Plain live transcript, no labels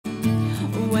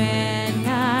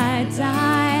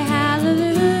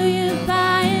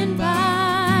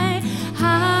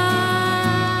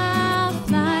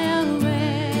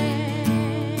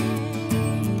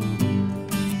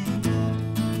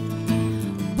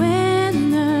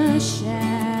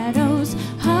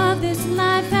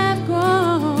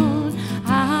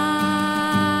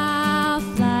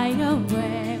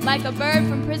like a bird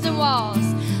from prison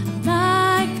walls.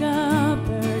 Like a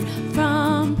bird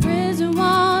from prison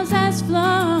walls has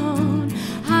flown,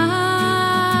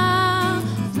 I'll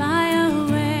fly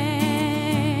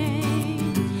away.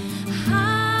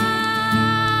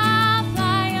 I'll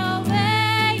fly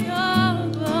away,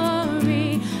 your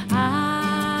glory.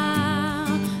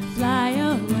 I'll fly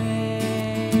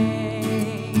away.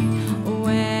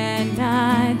 When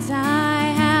I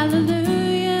die,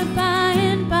 hallelujah, by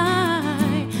and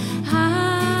by,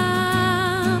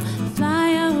 I'll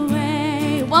fly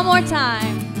away. One more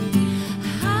time.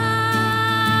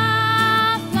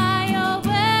 I'll fly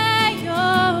away,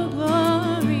 your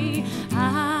glory.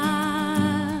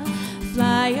 I'll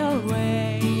fly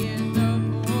away in the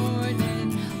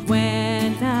morning.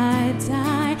 When I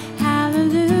die,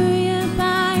 hallelujah,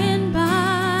 by and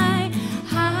by,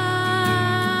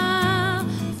 I'll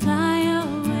fly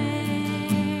away.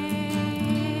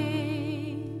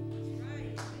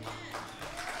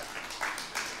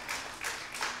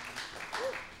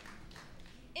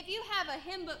 If you have a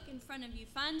hymn book in front of you,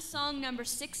 find song number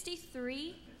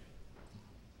 63.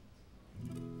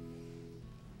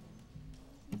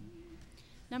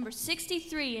 Number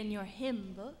 63 in your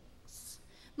hymn books.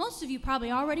 Most of you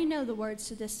probably already know the words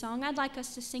to this song. I'd like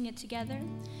us to sing it together.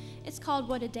 It's called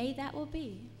What a Day That Will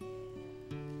Be.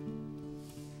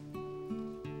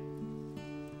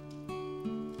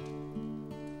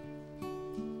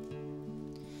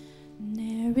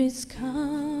 There is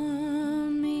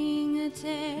coming a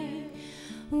day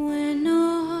when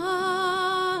no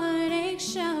heartache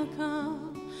shall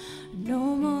come,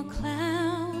 no more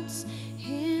clouds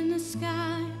in the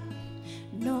sky,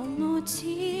 no more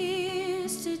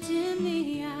tears to dim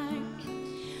the eye.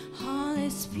 All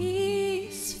is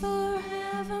peace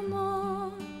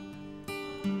forevermore.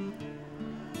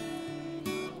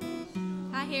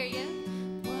 I hear you.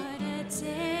 What a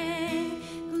day,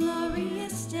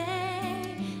 glorious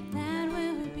day that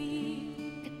will be.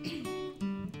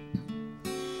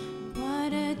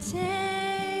 What a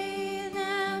day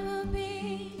that will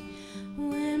be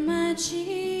when my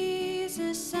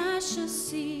Jesus I shall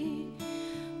see.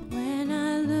 When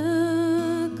I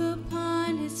look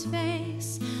upon his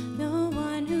face, the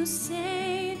one who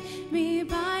saved me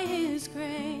by his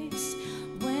grace.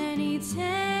 When he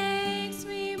takes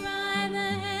me by the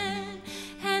hand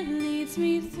and leads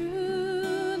me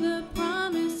through the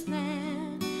promised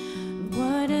land.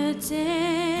 What a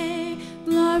day,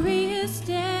 glorious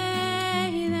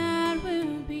day that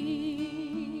will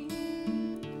be.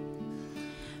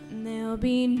 There'll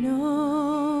be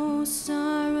no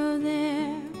sorrow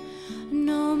there,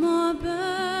 no more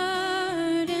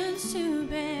burdens to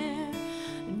bear,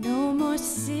 no more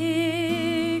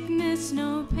sickness,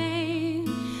 no pain,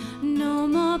 no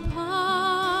more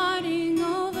parting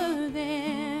over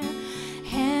there.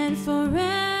 And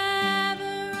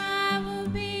forever I will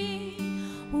be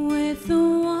with the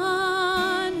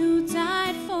one who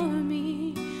died for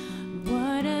me.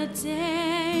 What a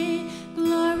day,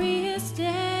 glorious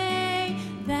day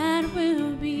that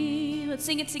will be. Let's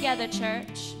sing it together,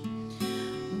 church.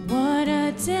 What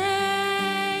a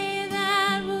day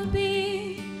that will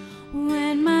be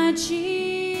when my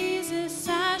Jesus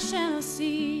I shall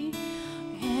see.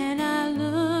 And I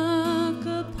look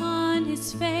upon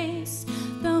his face,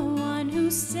 the one who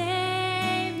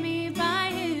saved me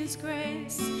by his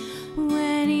grace.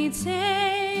 When he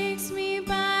takes me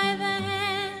by the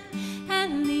hand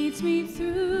and leads me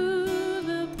through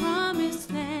the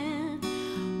promised land.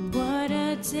 What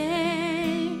a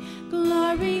day,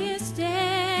 glorious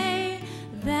day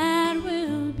that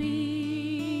will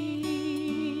be.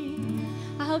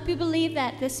 I hope you believe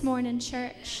that this morning,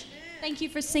 church. Thank you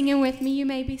for singing with me. You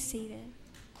may be seated.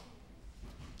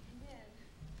 Amen.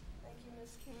 Thank you,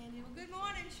 Miss Candy. Well, good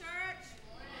morning, church.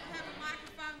 We'll have a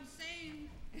microphone soon.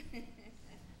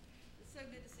 It's so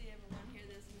good to see everyone here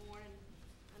this morning.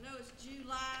 I know it's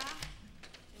July,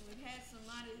 and we've had some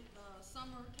mighty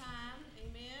summertime.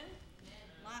 Amen.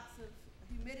 Lots of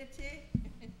humidity.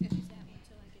 Thank you, sweetheart.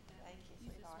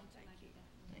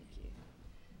 Thank you.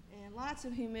 And lots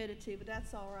of humidity, but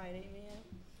that's all right. Amen.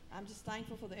 I'm just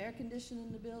thankful for the air conditioning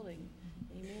in the building.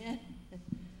 Amen.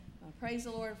 Praise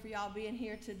the Lord for y'all being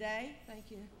here today.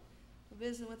 Thank you for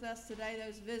visiting with us today,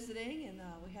 those visiting. And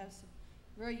we have some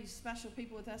very special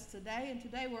people with us today. And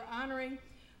today we're honoring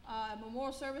a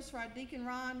memorial service for our Deacon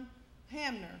Ron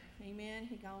Hamner. Amen.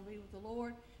 He's going to be with the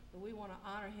Lord. But we want to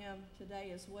honor him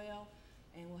today as well.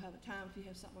 And we'll have a time if you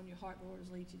have something on your heart the Lord has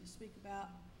lead you to speak about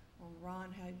on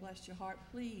Ron, how he blessed your heart.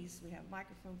 Please, we have a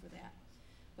microphone for that.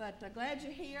 But glad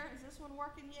you're here. Is this one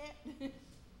working yet?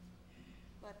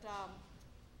 But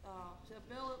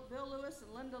Bill Lewis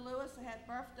and Linda Lewis had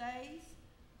birthdays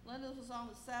Linda's was on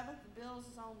the 7th, and Bill's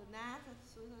is on the 9th,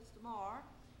 that's tomorrow,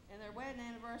 and their wedding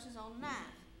anniversary is on the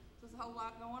 9th. So there's a whole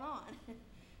lot going on.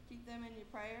 Keep them in your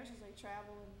prayers as they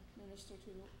travel and minister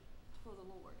for the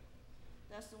Lord.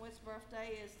 Dustin Witt's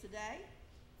birthday is today,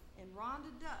 and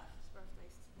Rhonda Duff's birthday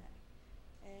is today.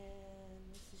 And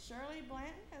Mrs. Shirley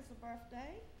Blanton has a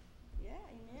birthday. Yeah,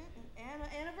 amen. And an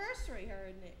anniversary,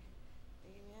 her and Nick.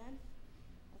 Amen.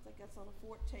 I think that's on the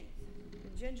 14th.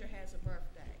 And Ginger has a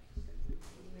birthday.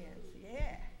 Amen. So,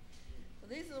 yeah. So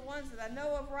these are the ones that I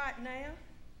know of right now.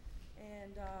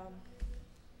 And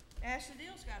Ashley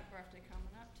Deal's got a birthday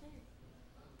coming up, too.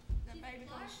 That She's baby a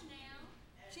Clark now.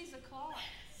 She's a Clark.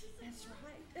 That's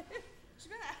right.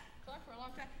 She's been a Clark for a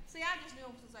long time. See, I just knew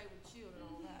them since they were children and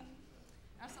all that.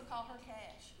 I still call her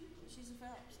Cash. She's a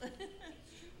Phelps.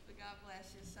 But God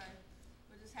bless you. So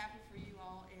we're just happy for you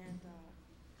all. And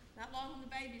not long when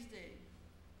the babies do.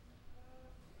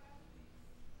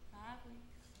 5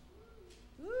 weeks.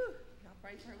 Woo! Y'all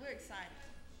pray for her. We're excited.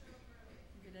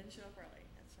 If it doesn't show up early,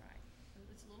 that's right.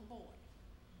 It's a little boy.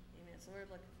 Amen. So we're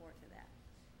looking forward to that.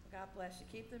 So God bless you.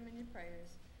 Keep them in your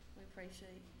prayers. We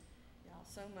appreciate y'all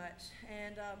so much.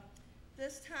 And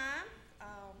this time,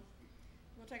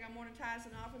 we'll take our morning tithes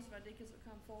and offerings. If our deacons would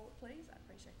come forward, please. I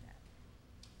appreciate that.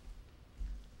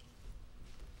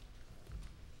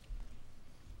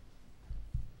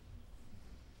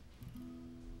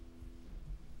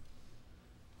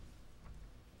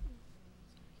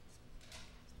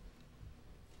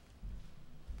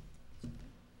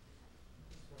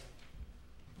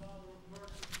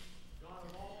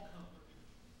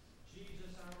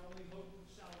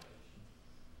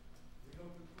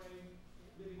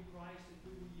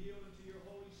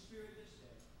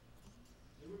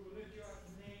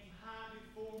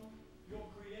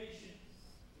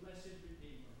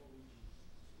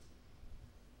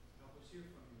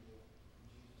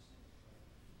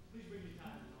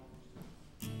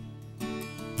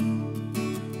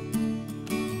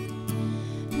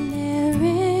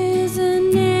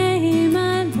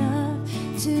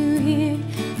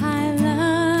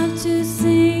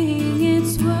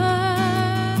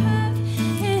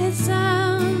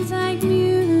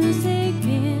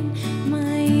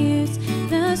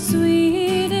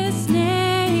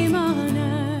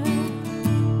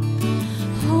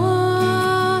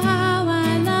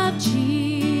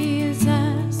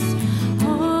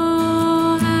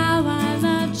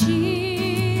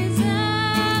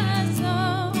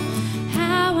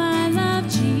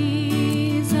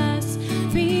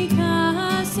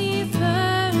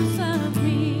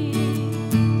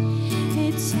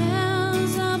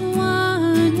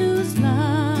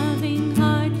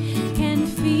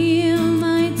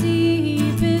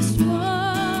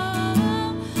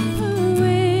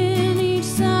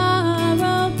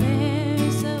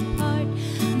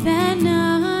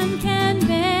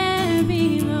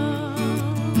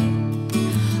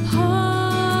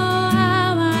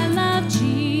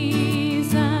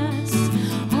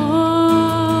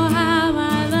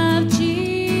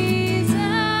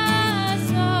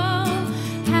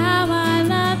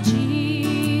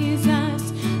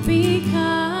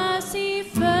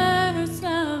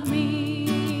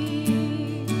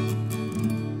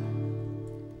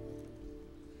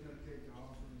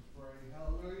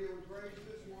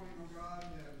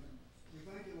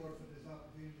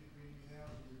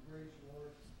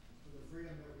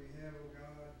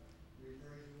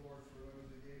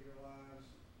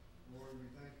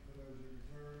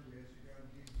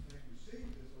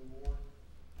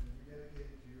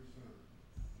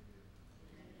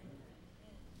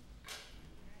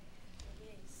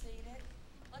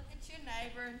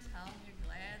 And tell them you're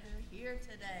glad they're here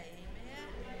today. Amen.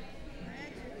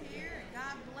 Glad you're here. And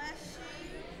God bless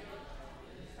you.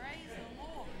 Praise the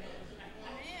Lord.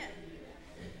 Amen.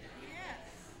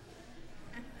 Yes.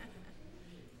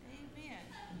 Amen.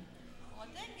 Well,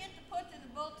 I didn't get to put in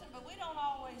the bulletin, but we don't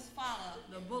always follow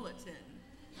the bulletin.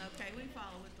 Okay, we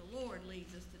follow what the Lord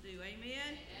leads us to do.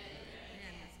 Amen.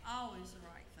 And it's always the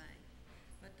right thing.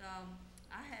 But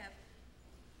I have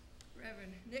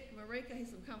Reverend Nick Marika, he's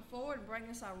going to come forward and bring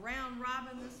us our round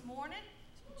robin this morning.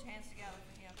 Let's put your hands together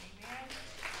for him. Amen.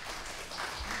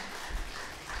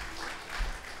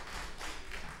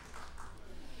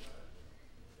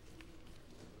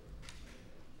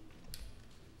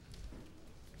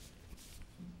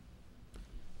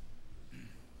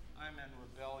 I'm in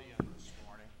rebellion this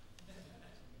morning.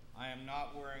 I am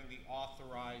not wearing the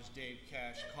authorized Dave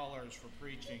Cash colors for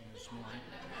preaching this morning.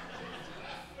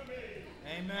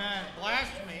 Amen.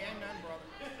 Blasphemy. Amen,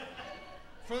 brother.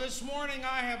 For this morning,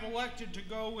 I have elected to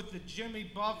go with the Jimmy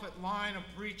Buffett line of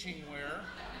preaching wear.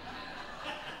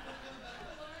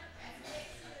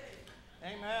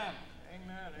 Amen.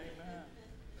 Amen. Amen.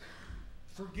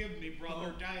 Forgive me,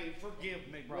 Brother Dave. Forgive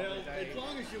me, Brother Dave. As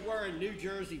long as you're wearing New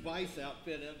Jersey Vice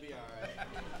outfit, it'll be all right.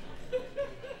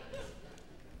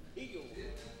 Eagle.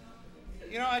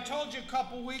 You know, I told you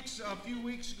a few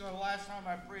weeks ago, last time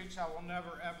I preached, I will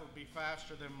never, ever be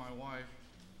faster than my wife.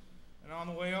 And on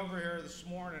the way over here this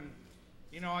morning,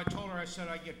 you know, I told her, I said,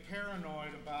 I get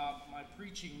paranoid about my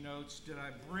preaching notes. Did I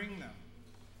bring them?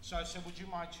 So I said, would you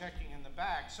mind checking in the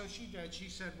back? So she did. She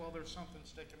said, well, there's something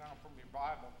sticking out from your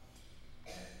Bible.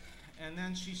 And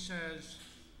then she says,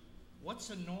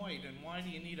 what's annoyed and why do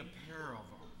you need a pair of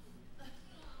them?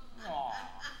 Aw,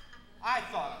 I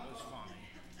thought it was funny.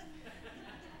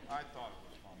 I thought it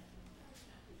was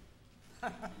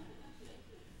funny.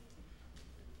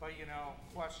 But you know,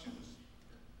 questions.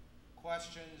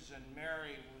 Questions, and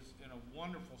Mary was in a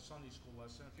wonderful Sunday school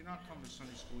lesson. If you're not coming to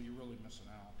Sunday school, you're really missing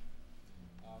out.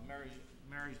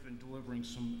 Mary's been delivering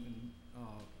some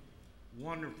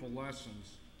wonderful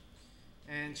lessons.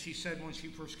 And she said when she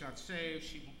first got saved,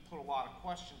 she put a lot of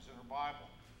questions in her Bible.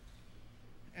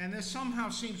 And this somehow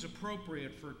seems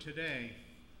appropriate for today,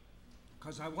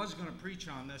 because I was going to preach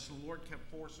on this, and the Lord kept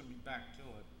forcing me back to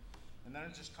it. And then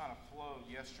it just kind of flowed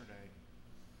yesterday.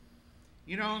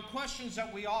 You know, questions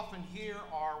that we often hear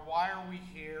are, why are we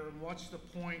here, and what's the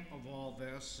point of all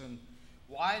this, and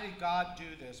why did God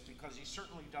do this? Because he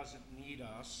certainly doesn't need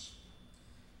us.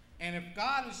 And if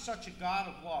God is such a God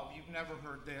of love, you've never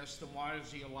heard this, then why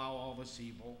does he allow all this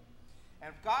evil?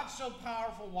 And if God's so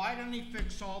powerful, why didn't he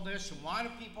fix all this? And why do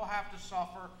people have to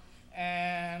suffer?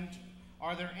 And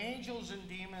are there angels and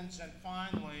demons? And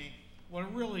finally, what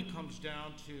it really comes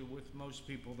down to with most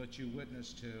people that you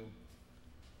witness to,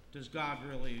 does God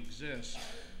really exist?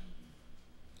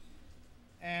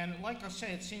 And like I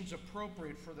say, it seems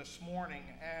appropriate for this morning.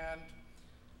 And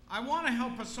I want to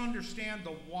help us understand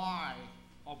the why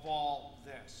of all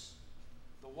this.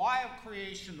 The why of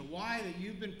creation, the why that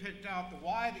you've been picked out, the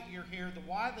why that you're here, the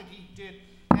why that he did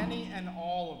any and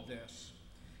all of this.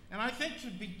 And I think to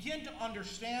begin to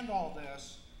understand all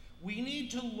this, we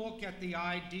need to look at the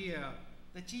idea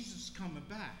that Jesus is coming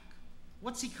back.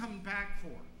 What's he coming back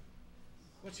for?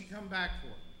 What's he come back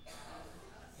for?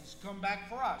 He's come back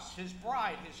for us, his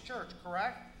bride, his church,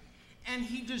 correct? And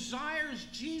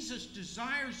Jesus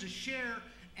desires to share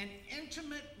an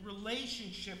intimate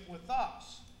relationship with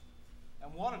us.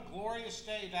 And what a glorious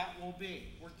day that will be.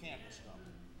 We're campus stuff.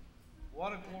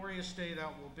 What a glorious day that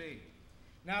will be.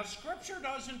 Now, Scripture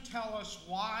doesn't tell us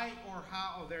why or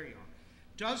how. Oh, there you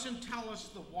are. Doesn't tell us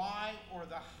the why or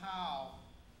the how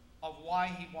of why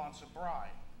he wants a bride.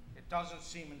 It doesn't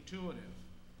seem intuitive.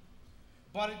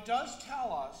 But it does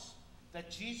tell us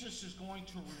that Jesus is going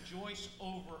to rejoice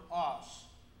over us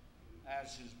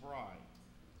as his bride.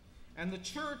 And the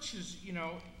church is,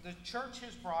 the church,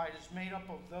 his bride, is made up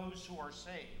of those who are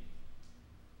saved.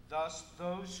 Thus,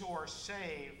 those who are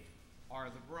saved are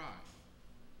the bride.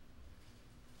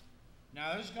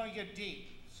 Now, this is going to get deep,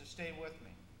 so stay with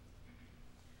me.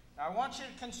 Now, I want you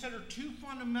to consider two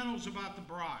fundamentals about the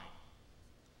bride.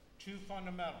 Two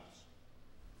fundamentals.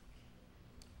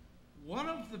 One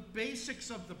of the basics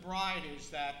of the bride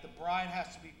is that the bride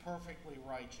has to be perfectly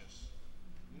righteous,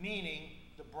 meaning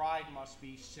the bride must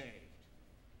be saved.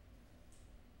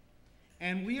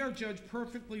 And we are judged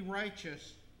perfectly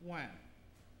righteous when?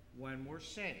 When we're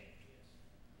saved.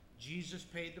 Jesus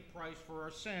paid the price for our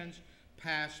sins,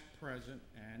 past, present,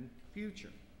 and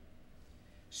future.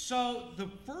 So the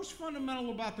first fundamental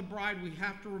about the bride we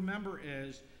have to remember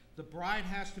is the bride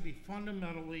has to be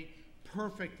fundamentally,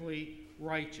 perfectly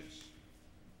righteous.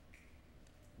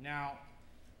 Now,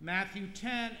 Matthew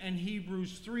 10 and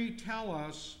Hebrews 3 tell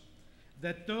us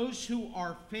that those who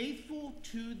are faithful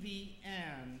to the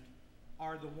end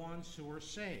are the ones who are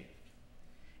saved.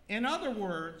 In other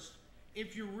words,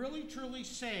 if you're really truly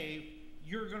saved,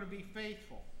 you're going to be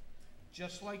faithful,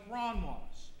 just like Ron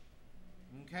was.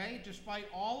 Okay? Despite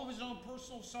all of his own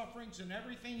personal sufferings and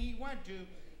everything he went to,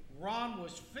 Ron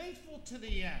was faithful to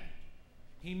the end.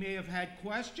 He may have had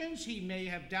questions, he may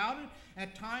have doubted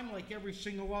at times, like every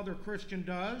single other Christian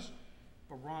does,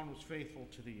 but Ron was faithful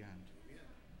to the end.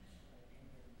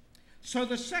 So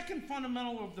the second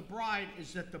fundamental of the bride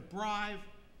is that the bride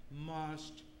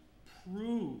must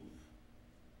prove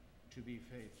to be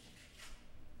faithful.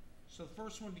 So the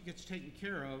first one gets taken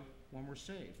care of when we're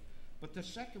saved. But the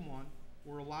second one,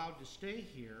 we're allowed to stay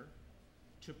here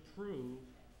to prove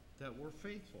that we're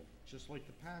faithful, just like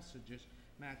the passages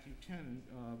Matthew 10,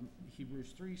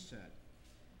 Hebrews 3 said.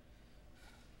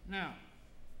 Now,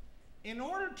 in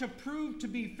order to prove to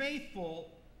be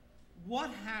faithful, what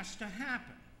has to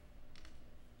happen?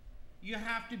 you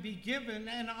have to be given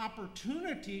an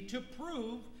opportunity to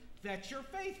prove that you're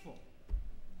faithful,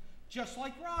 just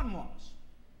like Ron was.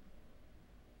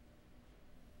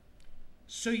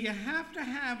 So you have to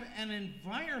have an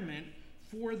environment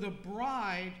for the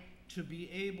bride to be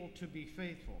able to be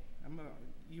faithful.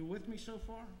 You with me so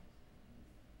far?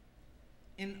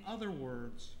 In other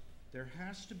words, there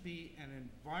has to be an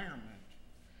environment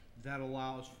that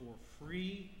allows for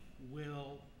free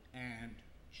will and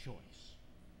choice.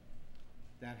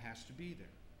 That has to be there.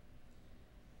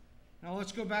 Now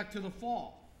let's go back to the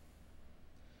fall.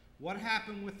 What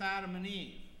happened with Adam and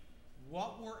Eve?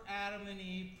 What were Adam and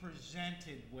Eve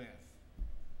presented with?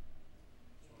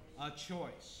 A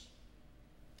choice.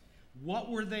 What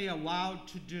were they allowed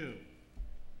to do?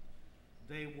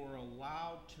 They were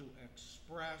allowed to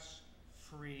express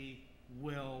free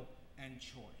will and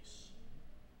choice.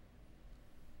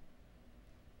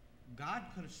 God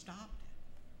could have stopped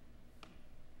it.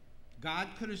 God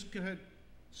could have said,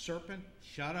 serpent,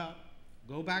 shut up.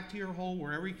 Go back to your hole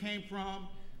wherever you came from.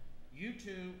 You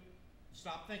two,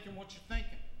 stop thinking what you're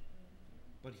thinking.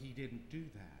 But he didn't do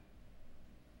that.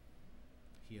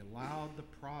 He allowed the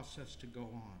process to go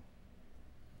on.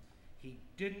 He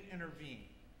didn't intervene.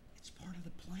 It's part of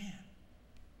the plan.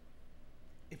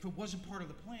 If it wasn't part of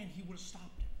the plan, he would have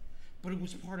stopped it. But it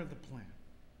was part of the plan.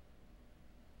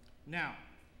 Now,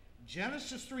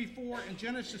 Genesis 3:4 and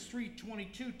Genesis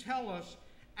 3:22 tell us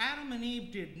Adam and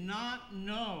Eve did not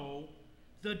know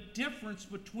the difference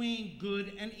between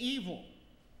good and evil.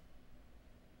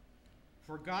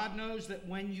 For God knows that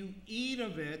when you eat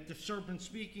of it, the serpent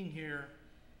speaking here,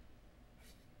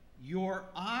 your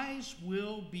eyes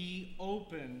will be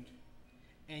opened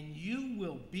and you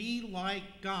will be like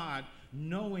God,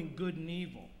 knowing good and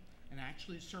evil. And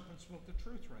actually the serpent spoke the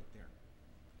truth right there.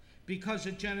 Because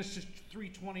in Genesis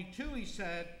 3:22 he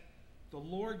said, the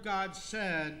Lord God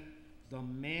said, the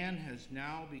man has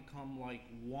now become like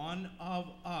one of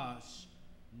us,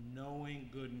 knowing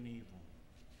good and evil.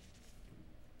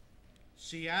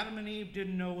 See, Adam and Eve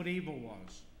didn't know what evil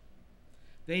was.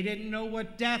 They didn't know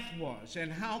what death was,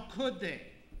 and how could they?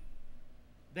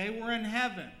 They were in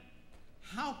heaven.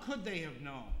 How could they have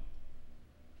known?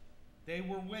 They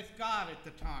were with God at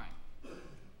the time.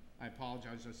 I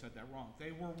apologize, I said that wrong.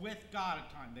 They were with God at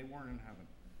the time. They weren't in heaven.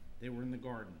 They were in the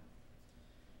garden.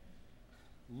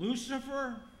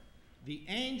 Lucifer, the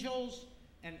angels,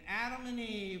 and Adam and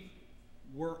Eve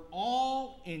were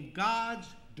all in God's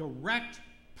direct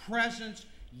presence,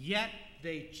 yet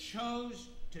they chose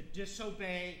to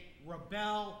disobey,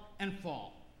 rebel, and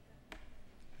fall.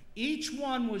 Each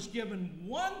one was given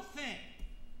one thing.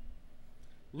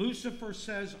 Lucifer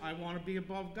says, I want to be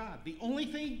above God. The only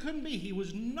thing he couldn't be, he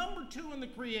was number 2 in the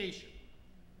creation.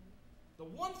 The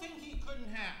one thing he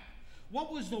couldn't have.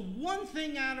 What was the one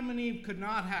thing Adam and Eve could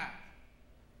not have?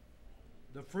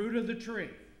 The fruit of the tree.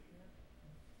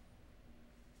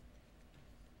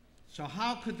 So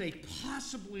how could they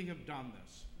possibly have done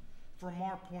this from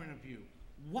our point of view?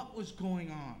 What was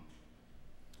going on?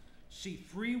 See,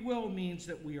 free will means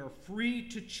that we are free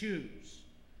to choose.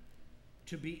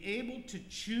 To be able to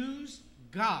choose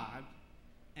God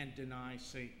and deny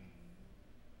Satan.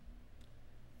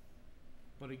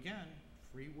 But again,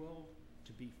 free will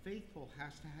to be faithful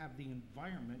has to have the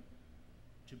environment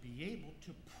to be able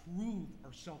to prove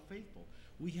ourselves faithful.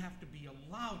 We have to be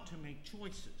allowed to make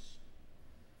choices.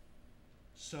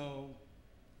 So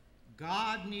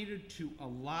God needed to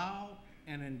allow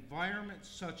an environment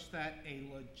such that a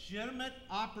legitimate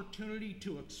opportunity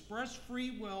to express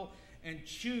free will and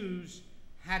choose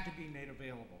had to be made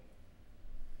available.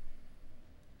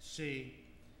 See,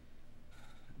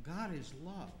 God is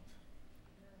love.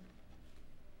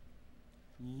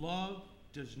 Love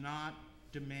does not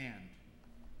demand.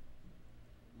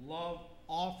 Love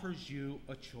offers you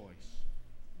a choice.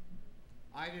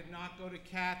 I did not go to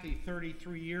Kathy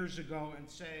 33 years ago and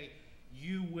say,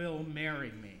 you will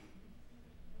marry me.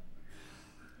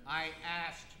 I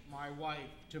asked my wife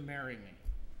to marry me.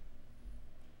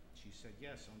 She said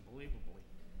yes, unbelievably.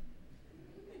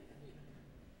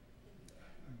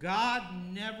 God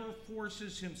never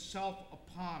forces himself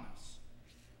upon us.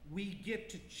 We get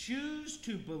to choose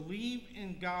to believe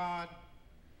in God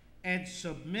and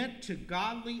submit to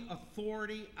godly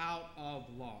authority out of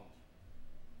love.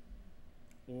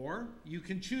 Or you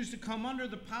can choose to come under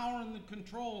the power and the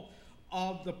control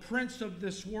of the prince of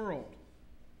this world.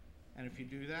 And if you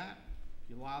do that,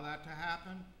 if you allow that to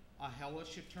happen, a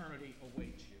hellish eternity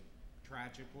awaits you,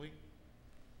 tragically.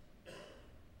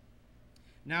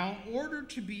 Now, in order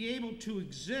to be able to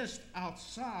exist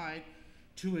outside,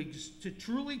 to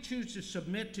truly choose to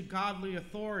submit to godly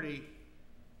authority,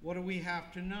 what do we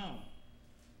have to know?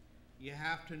 you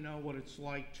have to know what it's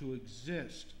like to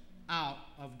exist out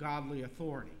of godly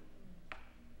authority.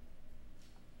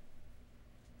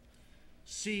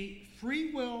 See,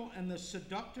 free will and the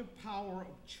seductive power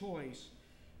of choice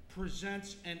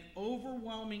presents an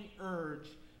overwhelming urge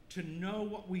to know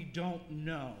what we don't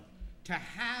know, to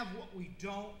have what we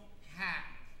don't have.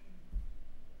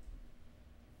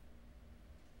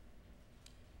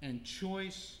 And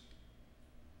choice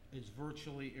is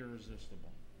virtually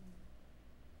irresistible.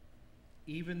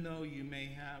 Even though you may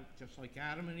have, just like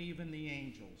Adam and Eve and the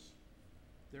angels,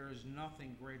 there is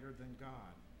nothing greater than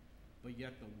God. But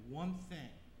yet the one thing,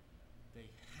 they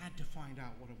had to find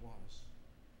out what it was.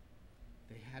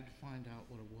 They had to find out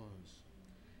what it was.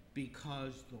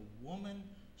 Because the woman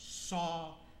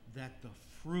saw that the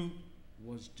fruit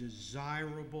was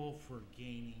desirable for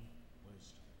gaining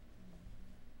wisdom.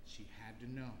 She had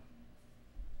to know.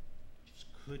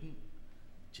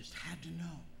 Just had to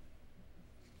know.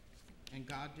 And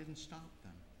God didn't stop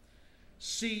them.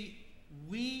 See,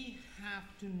 we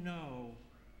have to know,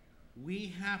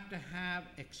 we have to have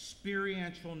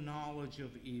experiential knowledge of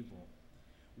evil.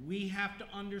 We have to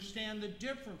understand the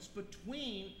difference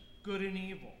between good and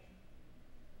evil.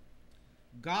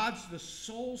 God's the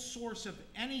sole source of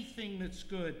anything that's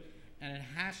good, and it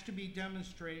has to be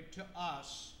demonstrated to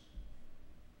us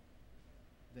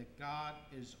that God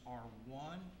is our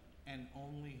one and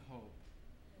only hope.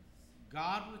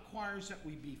 God requires that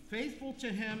we be faithful to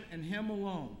Him and Him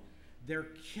alone. There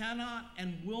cannot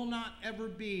and will not ever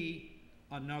be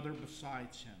another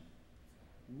besides Him.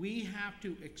 We have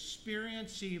to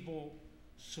experience evil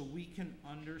so we can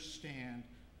understand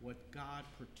what God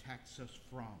protects us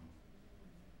from.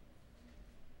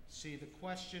 See, the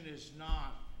question is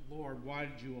not, Lord, why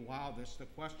did you allow this? The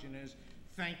question is,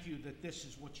 thank you that this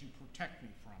is what you protect me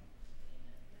from.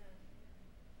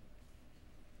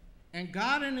 And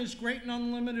God, in His great and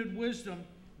unlimited wisdom,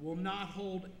 will not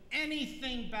hold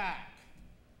anything back.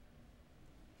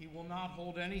 He will not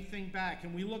hold anything back.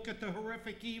 And we look at the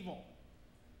horrific evil.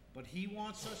 But He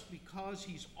wants us, because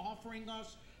He's offering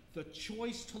us the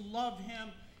choice to love Him,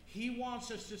 He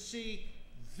wants us to see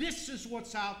this is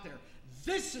what's out there.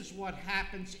 This is what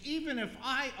happens even if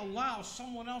I allow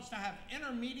someone else to have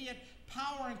intermediate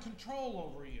power and control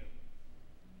over you.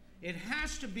 It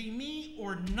has to be me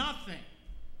or nothing.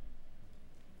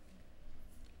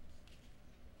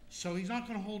 So He's not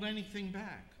going to hold anything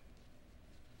back.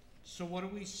 So what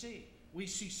do we see? We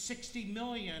see 60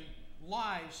 million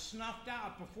lives snuffed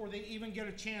out before they even get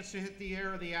a chance to hit the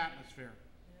air or the atmosphere.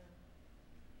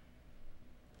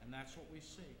 And that's what we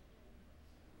see.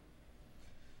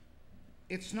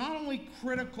 It's not only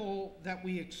critical that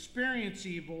we experience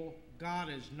evil, God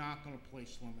is not going to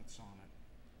place limits on it.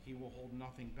 He will hold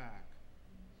nothing back.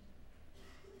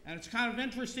 And it's kind of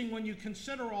interesting when you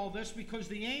consider all this, because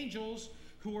the angels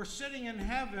who are sitting in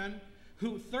heaven,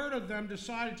 who a third of them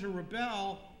decided to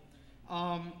rebel,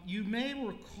 you may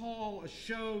recall a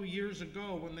show years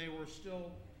ago when they were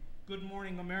still Good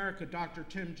Morning America. Dr.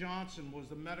 Tim Johnson was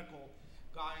the medical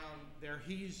guy on there.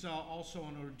 He's also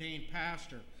an ordained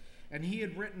pastor. And he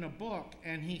had written a book,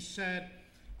 and he said,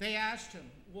 they asked him,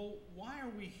 well, why are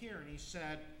we here? And he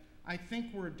said, I think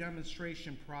we're a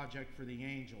demonstration project for the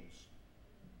angels.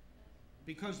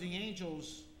 Because the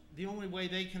angels, the only way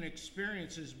they can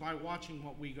experience is by watching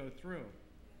what we go through.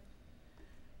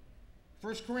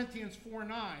 1 Corinthians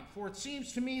 4:9, for it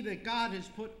seems to me that God has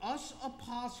put us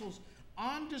apostles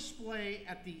on display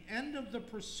at the end of the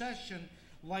procession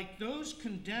like those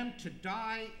condemned to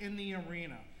die in the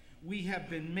arena. We have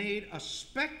been made a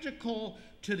spectacle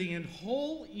to the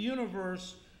whole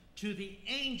universe, to the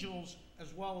angels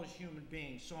as well as human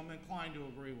beings. So I'm inclined to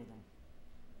agree with them.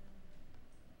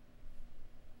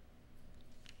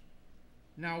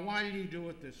 Now, why did He do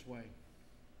it this way?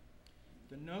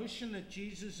 The notion that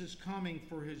Jesus is coming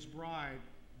for His bride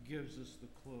gives us the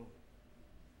clue.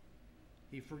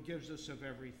 He forgives us of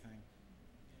everything.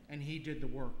 And He did the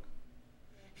work.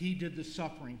 He did the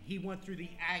suffering. He went through the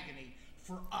agony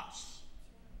for us.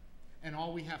 And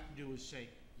all we have to do is say,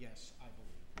 yes, I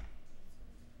believe.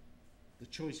 The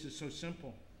choice is so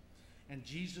simple. And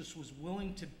Jesus was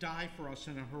willing to die for us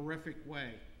in a horrific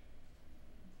way.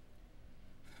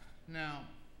 Now,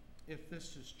 if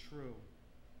this is true,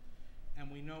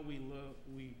 and we know we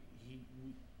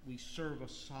serve a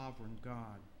sovereign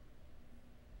God,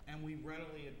 and we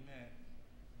readily admit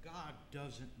God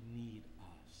doesn't need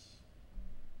us.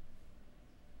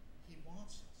 He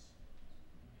wants us.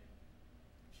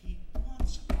 He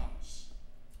wants us.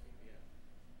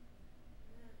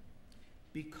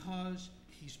 Because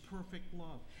He's perfect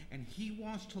love. And He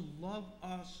wants to love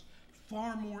us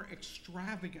far more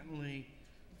extravagantly,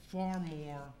 far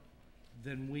more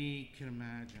than we can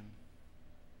imagine.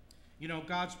 You know,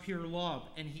 God's pure love,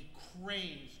 and He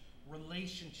craves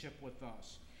relationship with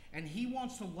us. And He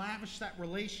wants to lavish that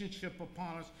relationship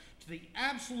upon us to the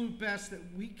absolute best that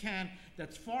we can,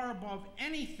 that's far above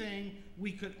anything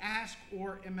we could ask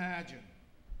or imagine.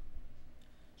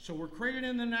 So we're created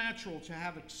in the natural to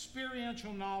have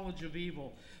experiential knowledge of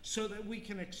evil so that we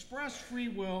can express free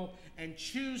will and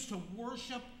choose to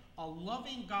worship a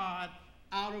loving God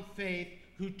out of faith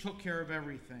who took care of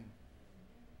everything.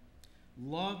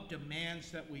 Love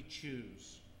demands that we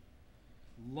choose.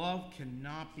 Love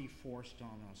cannot be forced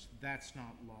on us. That's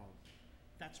not love.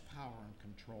 That's power and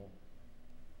control.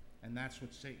 And that's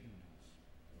what Satan does.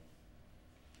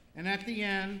 And at the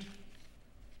end,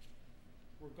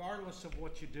 regardless of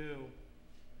what you do,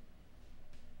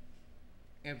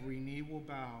 every knee will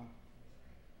bow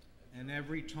and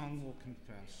every tongue will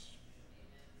confess.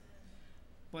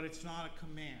 But it's not a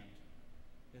command.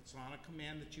 It's not a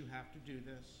command that you have to do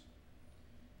this.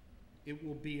 It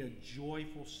will be a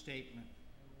joyful statement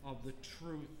of the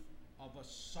truth of a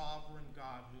sovereign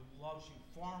God who loves you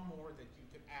far more than you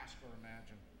could ask or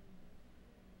imagine.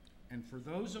 And for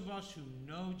those of us who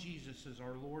know Jesus as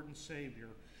our Lord and Savior,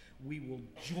 we will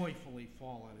joyfully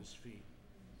fall at His feet.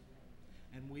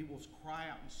 And we will cry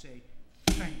out and say,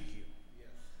 thank you.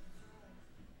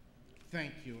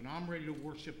 Thank you. And I'm ready to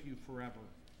worship you forever.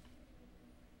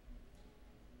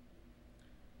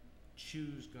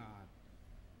 Choose God.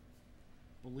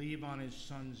 Believe on His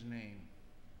Son's name.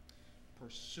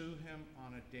 Pursue Him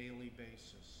on a daily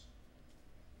basis.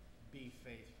 Be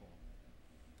faithful.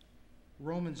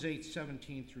 Romans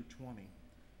 8:17 through 20.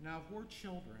 Now, if we're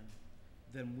children,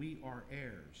 then we are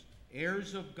heirs,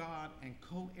 heirs of God and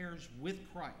co-heirs with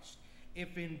Christ.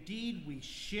 If indeed we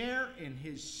share in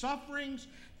His sufferings,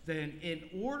 then in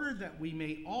order that we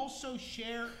may also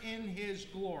share in His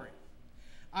glory.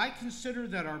 I consider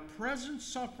that our present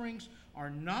sufferings are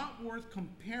not worth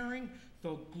comparing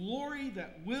the glory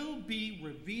that will be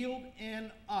revealed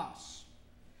in us.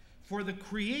 For the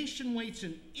creation waits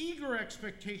in eager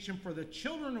expectation for the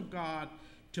children of God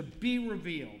to be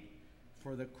revealed.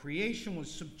 For the creation was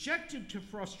subjected to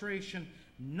frustration,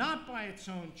 not by its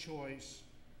own choice,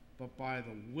 but by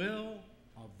the will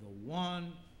of the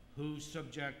one who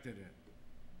subjected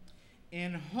it,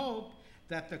 in hope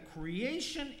that the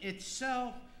creation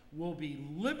itself will be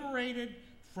liberated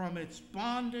from its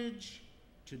bondage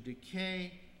to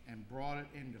decay and brought it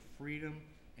into freedom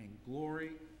and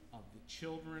glory of the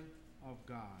children of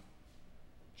God.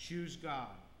 Choose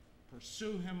God,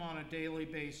 pursue Him on a daily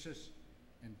basis,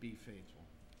 and be faithful.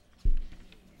 Thank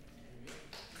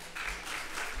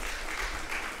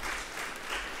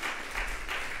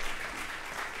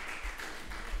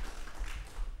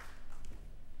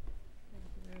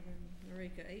you, Reverend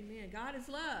Marika. Amen. God is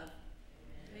love.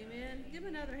 Amen. Give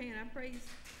another hand. I praise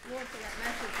the Lord for that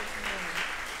message this morning.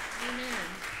 Amen.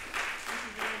 Thank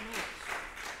you very much.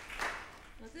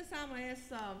 Now, at this time, I ask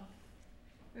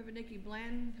Reverend Nikki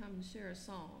Bland to come and share a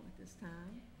song at this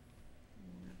time.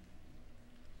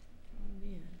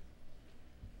 Amen.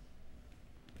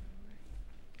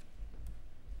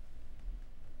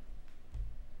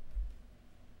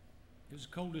 It was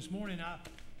cold this morning. I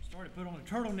started to put on a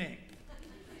turtleneck.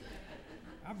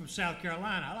 I'm from South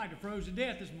Carolina. I like to froze to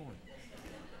death this morning.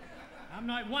 I'm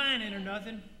not whining or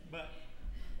nothing,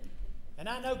 and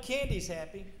I know Candy's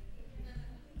happy,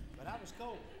 but I was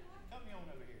cold. Come on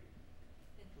over here,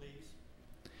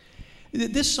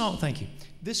 please. This song, thank you.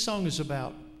 This song is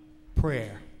about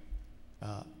prayer.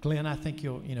 Glenn, I think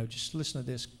you'll, just listen to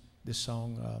this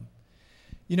song.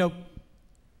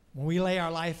 When we lay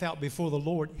our life out before the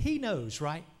Lord, He knows,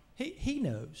 right? He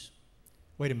knows.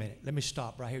 Wait a minute. Let me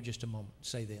stop right here just a moment and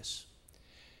say this.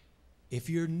 If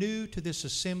you're new to this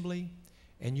assembly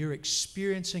and you're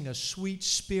experiencing a sweet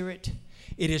spirit,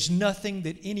 it is nothing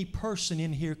that any person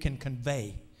in here can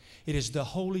convey. It is the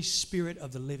Holy Spirit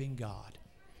of the living God.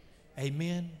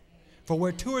 Amen. For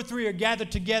where two or three are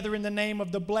gathered together in the name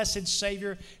of the blessed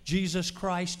Savior, Jesus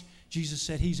Christ, Jesus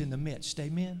said He's in the midst.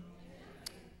 Amen.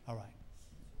 All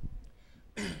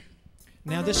right.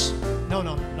 Now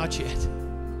no, not yet.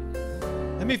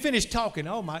 Let me finish talking.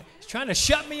 Oh my, he's trying to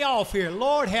shut me off here.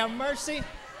 Lord have mercy.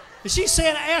 And she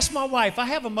said, ask my wife, I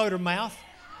have a motor mouth.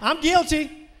 I'm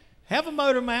guilty. Have a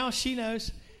motor mouth. She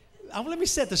knows. Let me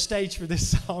set the stage for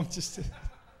this song.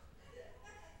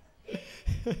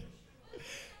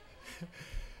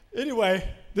 Anyway,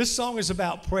 this song is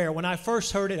about prayer. When I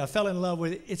first heard it, I fell in love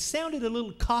with it. It sounded a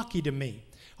little cocky to me.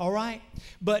 All right?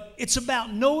 But it's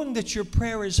about knowing that your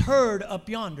prayer is heard up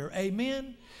yonder.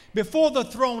 Amen? Before the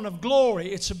throne of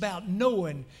glory, it's about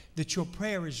knowing that your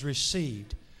prayer is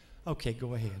received. Okay,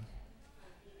 go ahead.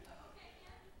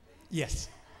 Yes.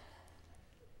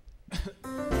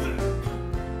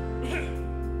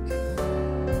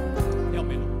 Help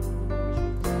me, Lord.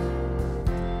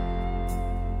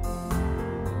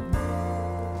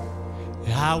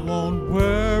 I won't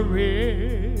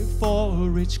worry,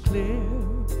 for it's clear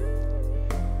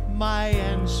my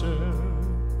answer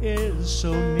is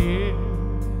so near.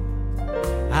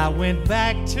 I went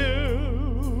back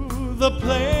to the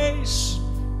place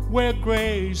where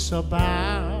grace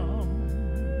abounds.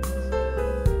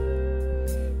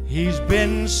 He's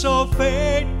been so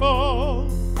faithful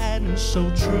and so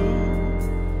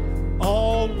true,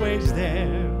 always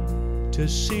there to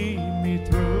see me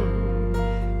through.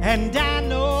 And I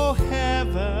know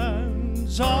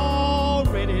heaven's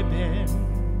already been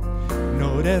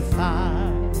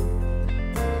notified.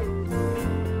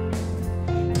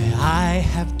 I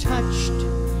have touched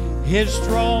His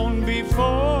throne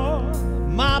before.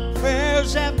 My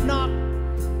prayers have knocked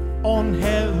on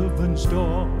heaven's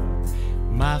door.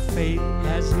 My faith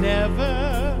has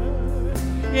never,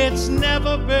 it's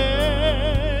never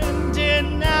been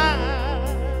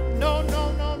denied. No,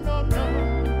 no, no, no,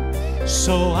 no.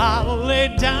 So I'll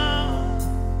lay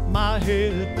down my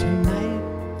head tonight,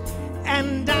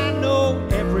 and I know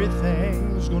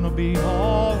everything's gonna be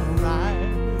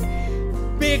alright,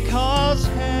 because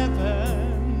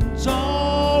heaven's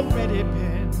already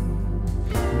been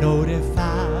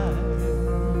notified.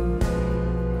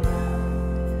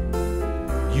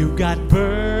 You got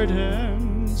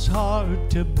burdens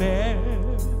hard to bear,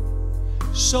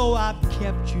 so I've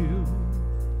kept you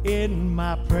in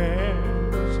my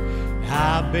prayers.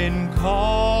 I've been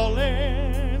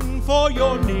calling for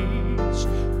your needs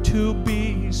to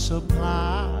be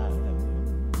supplied,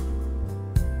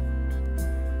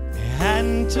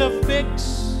 and to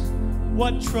fix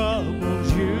what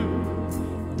troubles you.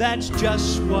 That's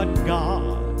just what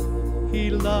God,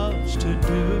 He loves to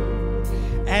do.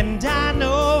 And I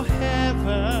know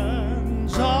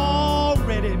heaven's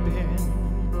already been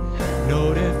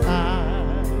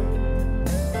notified.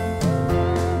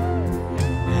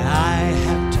 I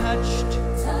have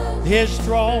touched His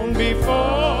throne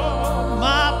before.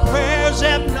 My prayers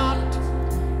have knocked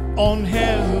on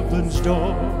heaven's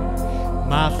door.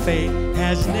 My faith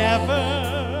has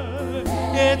never,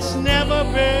 it's never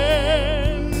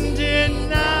been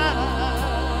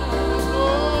denied.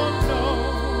 Oh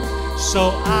no.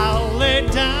 So I'll lay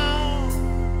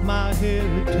down my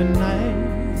head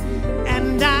tonight,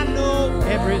 and I know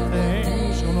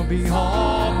everything's gonna be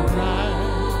alright,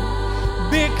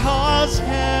 because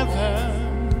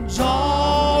heaven's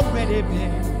already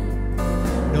been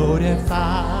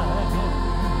notified.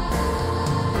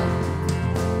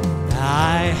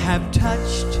 I have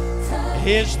touched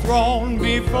His throne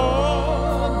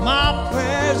before. My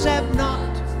prayers have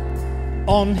knocked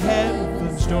on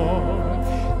heaven's door.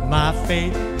 My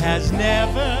faith has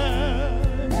never,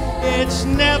 it's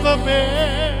never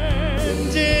been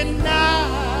denied.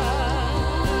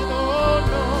 Oh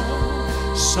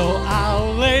no. So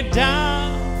I'll lay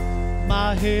down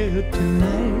my head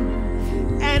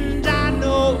tonight, and I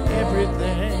know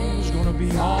everything's gonna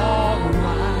be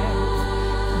alright,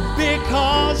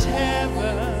 because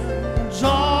heaven's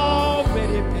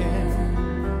already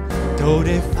been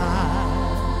notified.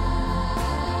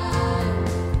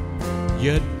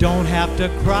 You don't have to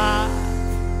cry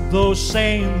those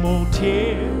same old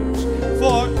tears,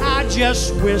 for I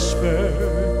just whisper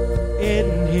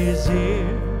in His ear.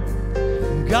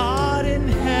 God in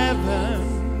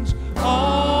heaven's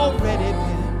already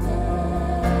been,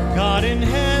 God in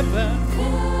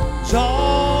heaven's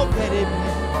already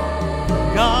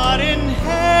been, God in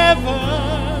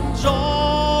heaven's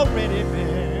already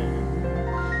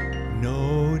been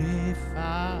notified.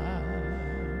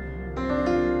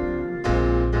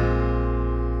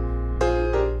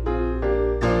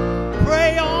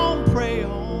 Pray on, pray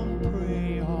on,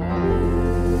 pray on.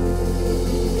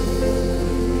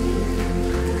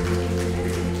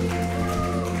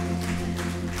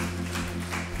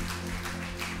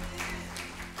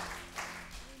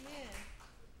 Amen.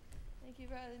 Thank you,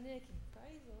 Brother Nicky.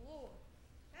 Praise the Lord.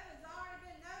 Heaven's already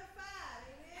been notified.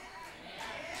 Amen.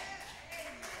 Yeah.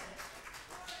 Amen.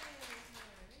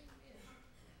 Amen.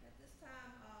 At this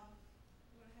time,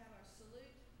 we're going to have our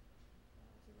salute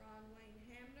to Ron Wayne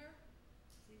Hamner.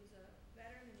 He was a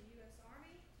veteran in the U.S.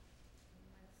 Army. And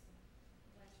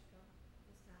glad you come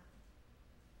this time.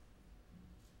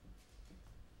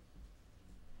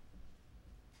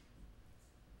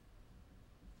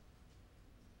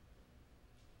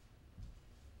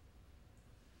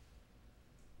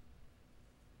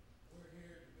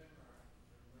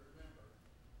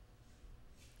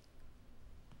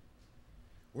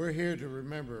 We're here to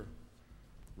remember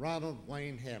Ronald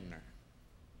Wayne Hamner,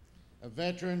 a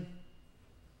veteran,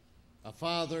 a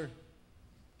father,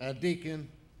 a deacon,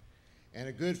 and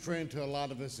a good friend to a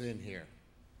lot of us in here.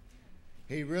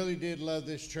 He really did love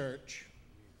this church.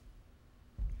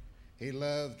 He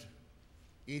loved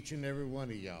each and every one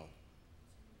of y'all.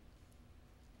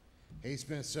 He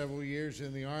spent several years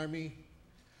in the Army.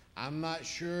 I'm not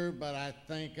sure, but I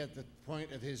think at the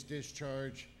point of his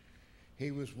discharge,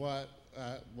 he was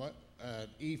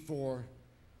E4,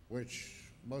 which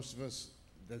most of us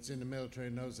that's in the military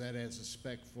knows that as a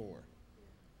Spec 4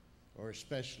 or a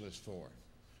Specialist 4.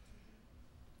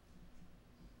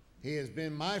 He has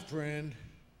been my friend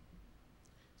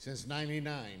since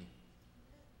 '99.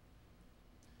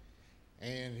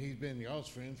 And he's been y'all's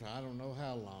friend for I don't know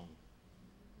how long.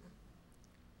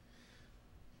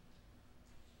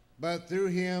 But through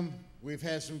him, we've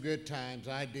had some good times.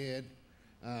 I did.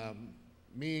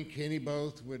 Me and Kenny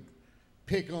both would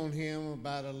pick on him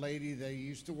about a lady they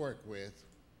used to work with.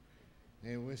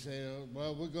 And we say, oh,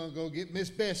 well, we're going to go get Miss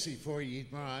Bessie for you,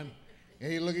 Ron.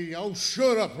 And he'd look at you, oh,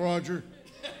 shut up, Roger.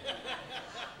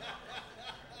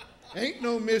 Ain't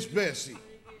no Miss Bessie.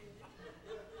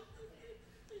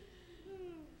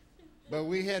 But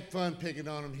we had fun picking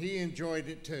on him. He enjoyed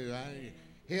it too.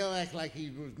 He'll act like he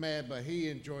was mad, but he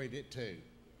enjoyed it too.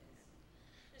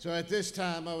 So at this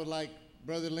time, I would like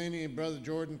Brother Lenny and Brother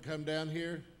Jordan come down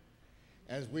here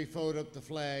as we fold up the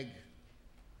flag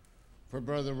for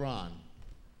Brother Ron.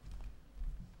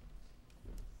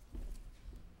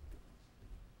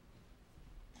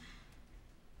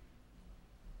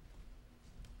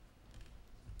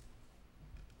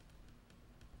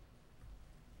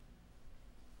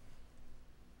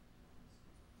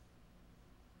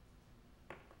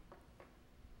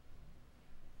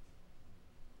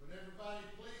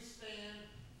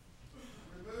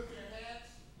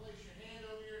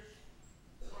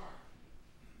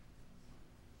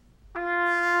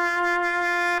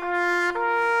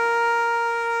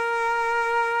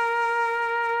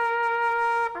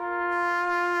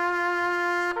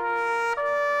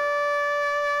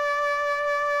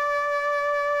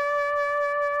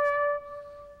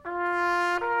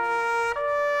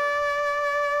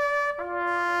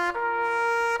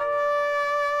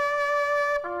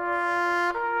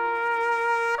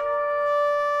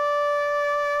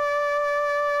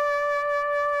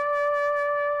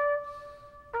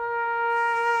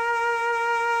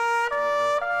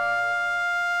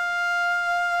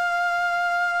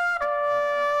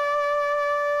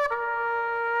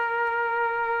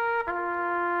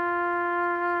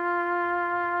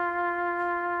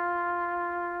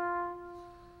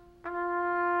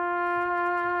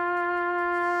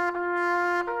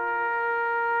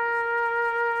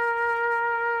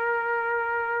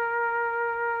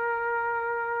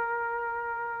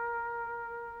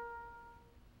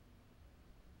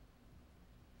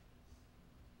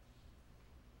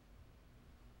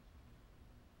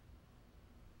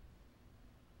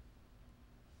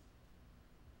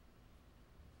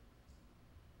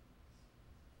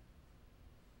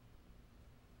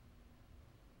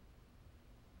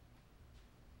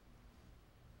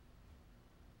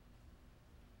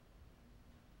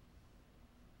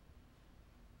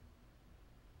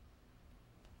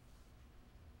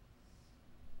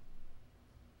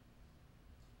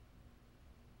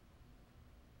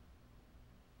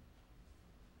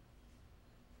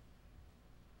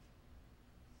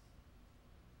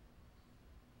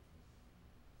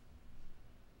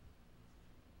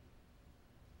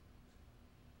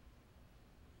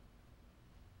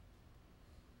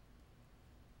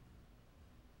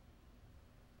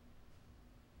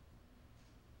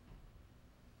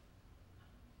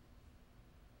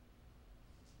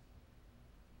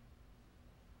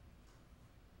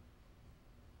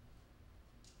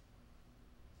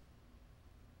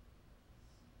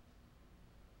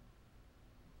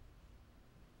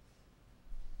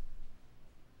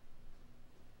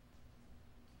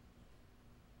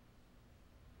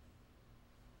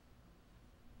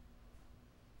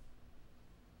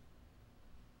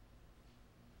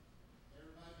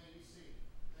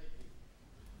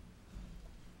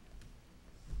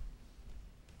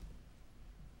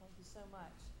 So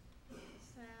much.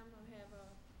 This time I'll have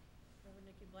Reverend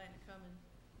Nikki Blanton come and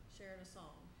share a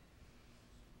song.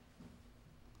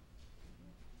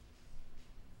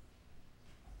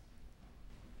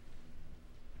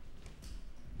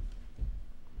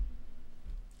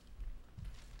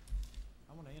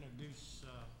 I want to introduce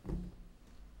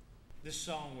this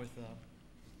song with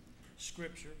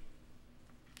scripture.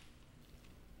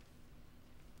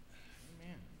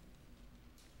 Amen.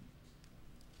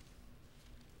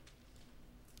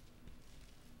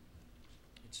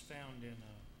 It's found in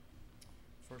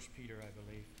 1 Peter, I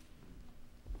believe.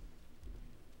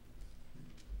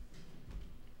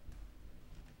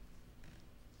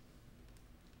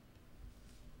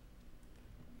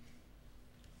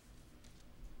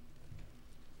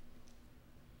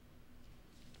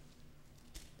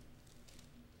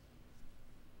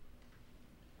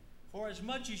 For as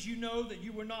much as you know that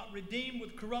you were not redeemed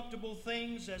with corruptible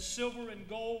things as silver and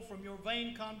gold from your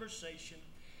vain conversation,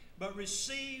 but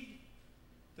received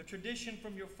the tradition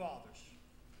from your fathers,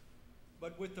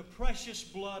 but with the precious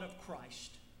blood of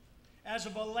Christ, as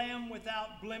of a lamb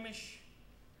without blemish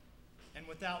and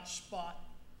without spot,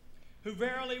 who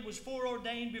verily was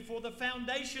foreordained before the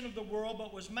foundation of the world,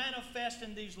 but was manifest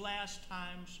in these last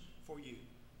times for you.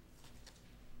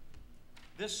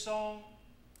 This song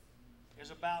is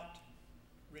about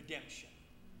redemption.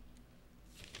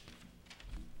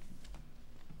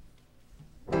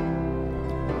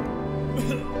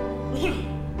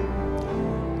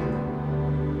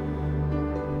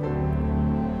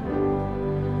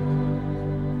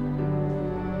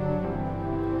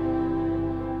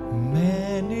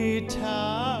 Many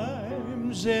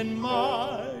times in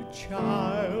my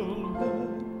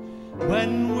childhood,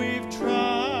 when we've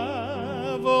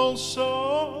traveled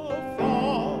so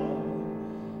far,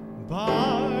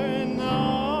 by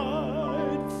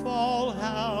nightfall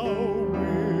how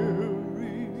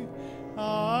weary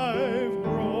I've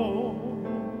grown.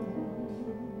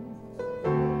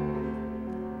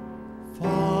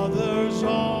 Father's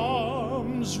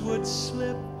arms would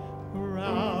slip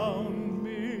around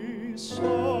me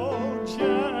so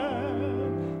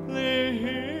gently,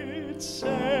 he'd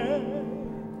say,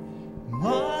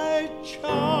 my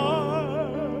child,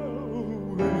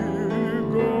 we're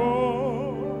going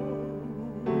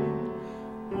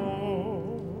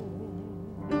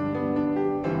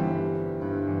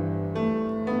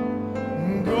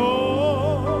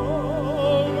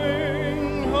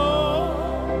home,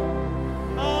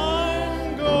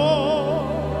 I'm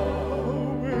going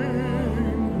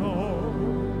home.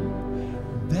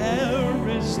 There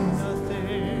is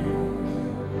nothing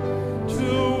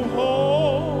to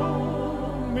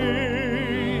hold me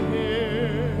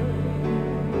here.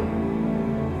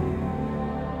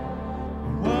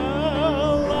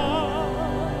 Well, I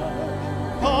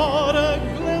caught a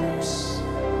glimpse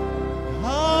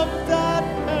of that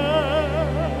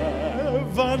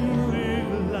heavenly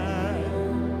land.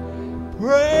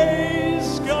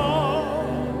 Praise God,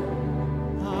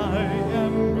 I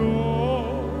am going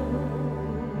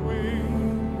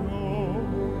home.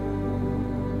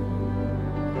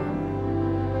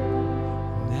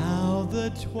 Now the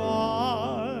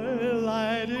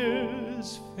twilight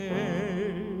is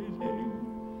fading,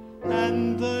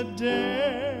 and the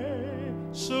day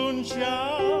soon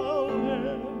shall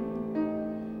end.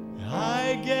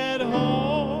 I get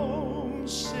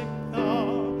homesick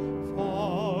the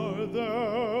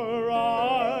farther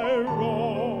I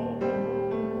roam,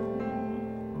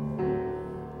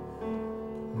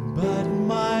 but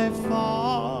my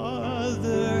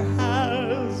Father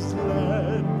has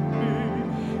led me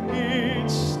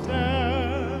each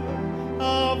step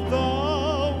of the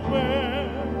way,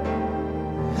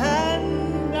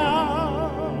 and now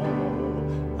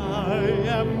I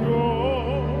am going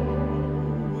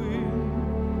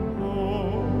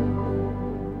home.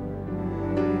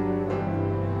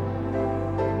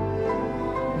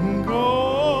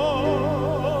 Going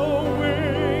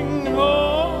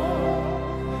home,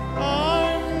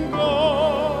 I'm going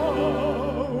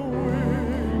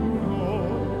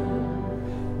home.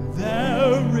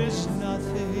 There is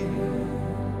nothing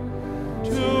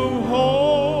to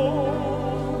hold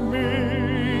me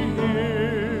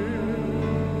here.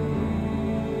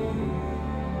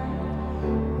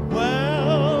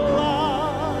 Well, I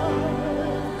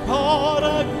caught a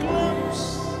glimpse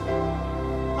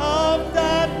of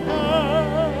that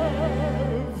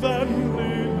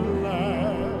heavenly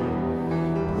land.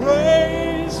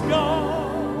 Praise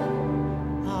God,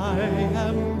 I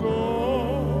am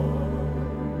going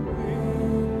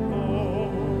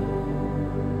home.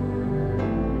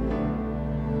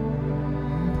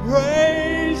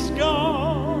 Praise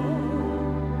God,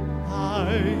 I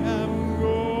am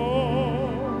going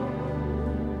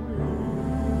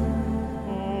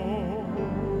home.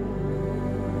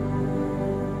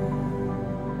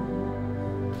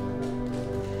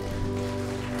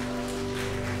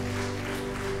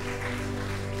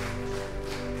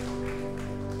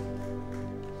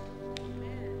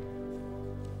 Amen.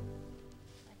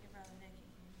 Thank you, Brother Nicky.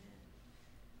 Amen.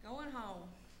 Going home.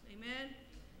 Amen.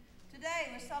 Today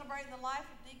we're celebrating the life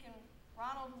of Deacon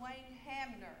Ronald Wayne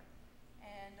Hamner.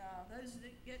 And those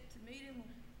that get to meet him,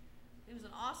 he was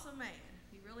an awesome man.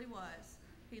 He really was.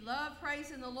 He loved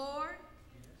praising the Lord.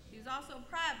 He was also a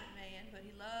private man, but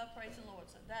he loved praising the Lord,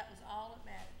 so that was all that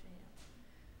mattered to him.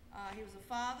 He was a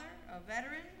father, a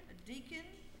veteran, a deacon,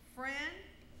 a friend,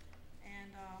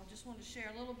 and just wanted to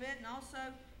share a little bit. And also,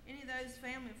 any of those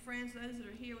family and friends, those that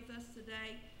are here with us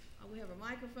today, we have a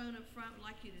microphone up front. We'd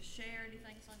like you to share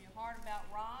anything that's on your heart about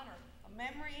Ron or a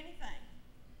memory, anything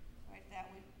like that.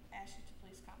 We ask you to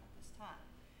please come at this time.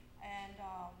 And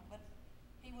but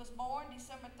he was born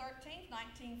December 13th,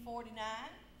 1949,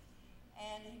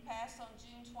 and he passed on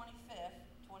June 25th,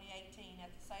 2018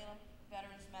 at the Salem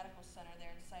Veterans Medical Center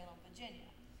there in Salem, Virginia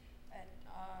at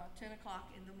 10 o'clock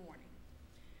in the morning.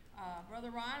 Brother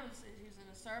Ron was in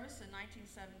a service in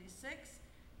 1976.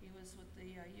 He was with the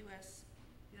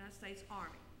United States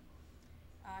Army.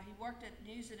 He worked at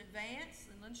News in Advance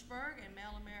in Lynchburg and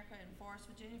Mail America in Forest,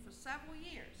 Virginia for several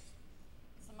years.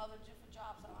 Some other different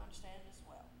jobs I don't understand as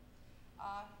well.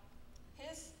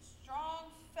 His strong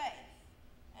faith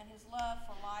and his love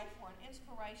for life were an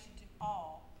inspiration to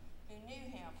all who knew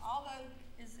him. Although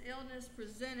his illness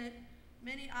presented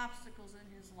many obstacles in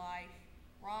his life,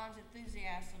 Ron's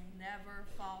enthusiasm never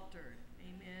faltered.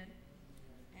 Amen.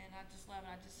 And I just love it.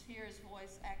 I just hear his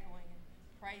voice echoing and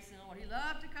praising the Lord. He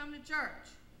loved to come to church.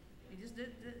 He just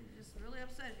just really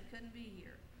upset if he couldn't be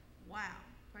here. Wow.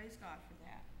 Praise God for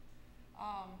that.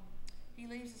 He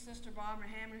leaves his sister Barbara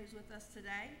Hamner, who's with us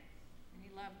today. And he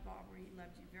loved Barbara. He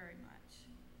loved you very much.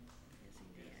 Yes, he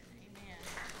did. Amen.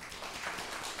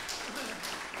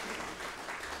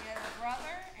 He had a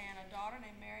brother and a daughter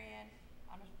named Marianne.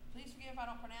 Please forgive if I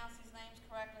don't pronounce these names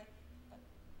correctly, but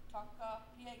Patocka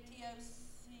in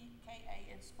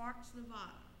Sparks,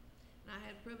 Nevada. And I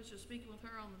had the privilege of speaking with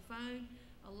her on the phone,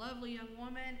 a lovely young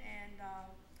woman, and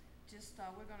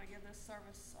we're going to give this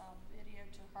service video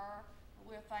to her.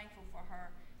 We're thankful for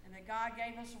her, and that God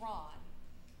gave us Ron,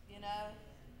 and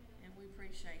we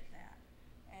appreciate that.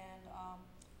 And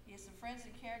he has some friends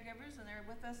and caregivers, and they're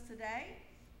with us today.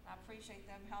 I appreciate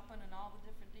them helping, and all the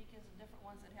different deacons and different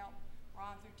ones that help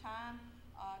Ron through time.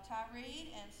 Tyree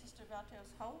and Sister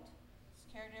Valtez Holt,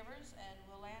 caregivers, and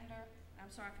Willander, I'm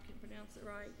sorry if I can't pronounce it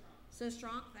right,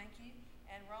 Sistronk, thank you,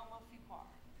 and Roma Fuqua.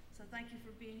 So thank you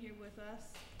for being here with us,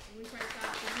 and we praise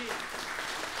God for you.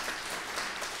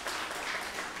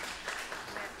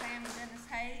 We had Pam and Dennis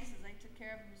Hayes, as they took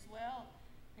care of him as well,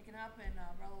 picking up, and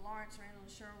Brother Lawrence Randall and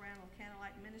Cheryl Randall of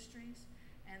Candlelight Ministries.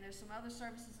 And there's some other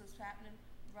services that's happening,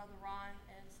 Brother Ron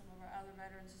and some of our other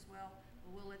veterans as well.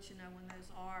 But we'll let you know when those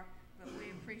are. But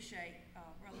we appreciate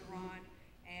Brother Ron.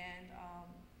 And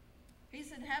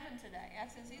he's in heaven today. That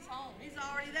says he's home. He's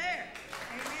already there.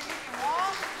 Amen. He can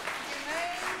walk. He can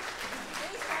move.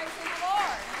 He's praising the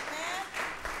Lord. Amen.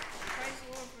 Praise the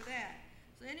Lord for that.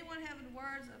 So anyone having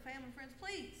words of family and friends,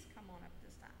 please come on up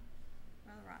this time.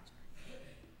 Brother Roger.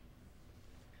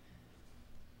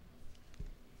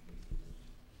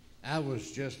 I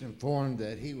was just informed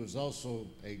that he was also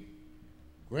a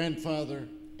grandfather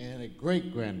and a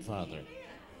great-grandfather.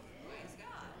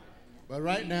 But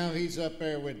right now he's up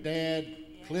there with Dad,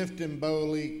 Clifton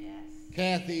Bowley,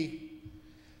 Kathy,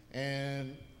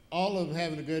 and all of them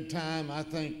having a good time. I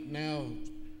think now,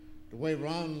 the way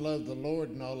Ron loved the Lord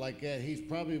and all like that, he's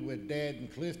probably with Dad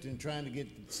and Clifton trying to get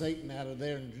Satan out of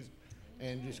there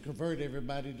and just convert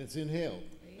everybody that's in hell.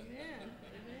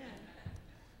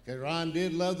 Because Ron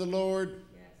did love the Lord,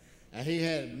 and he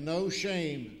had no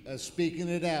shame of speaking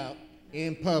it out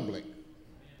in public.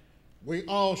 We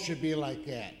all should be like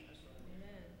that.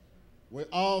 We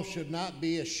all should not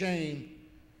be ashamed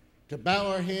to bow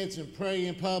our heads and pray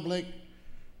in public,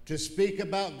 to speak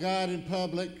about God in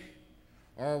public,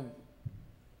 or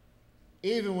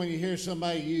even when you hear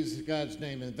somebody use God's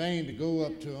name in vain, to go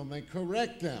up to them and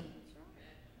correct them.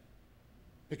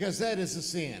 Because that is a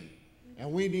sin.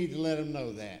 And we need to let them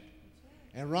know that.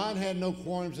 And Ron had no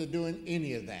qualms of doing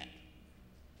any of that.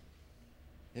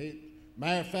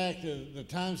 Matter of fact, the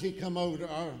times he come over to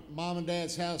our mom and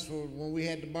dad's house for when we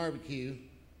had the barbecue,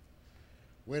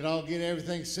 we'd all get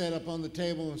everything set up on the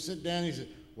table and sit down. He said,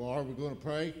 well, are we going to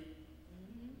pray?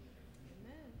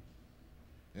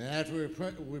 And after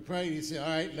we prayed, he said, all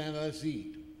right, now let's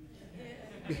eat.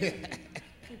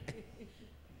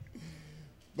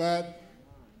 But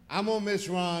I'm going to miss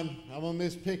Ron. I'm going to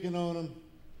miss picking on him.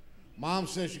 Mom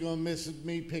says she's going to miss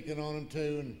me picking on him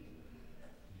too. And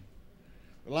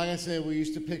like I said, we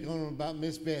used to pick on him about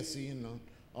Miss Bessie and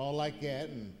all like that.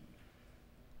 And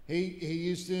he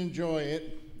used to enjoy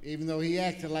it, even though he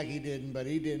acted like he didn't, but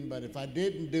he didn't. But if I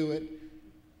didn't do it,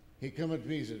 he'd come up to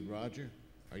me and said, Roger,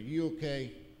 are you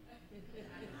okay?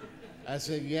 I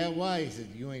said, yeah, why? He said,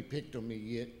 you ain't picked on me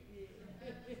yet.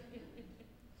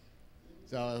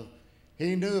 So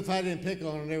He knew if I didn't pick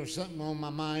on him, there was something on my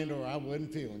mind or I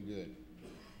wasn't feeling good.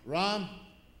 Ron,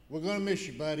 we're going to miss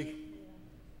you, buddy.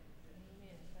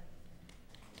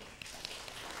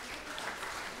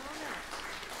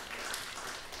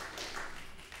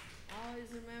 I always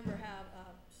remember how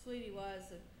sweet he was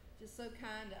and just so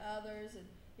kind to others, and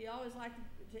he always liked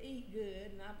to eat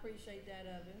good, and I appreciate that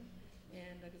of him,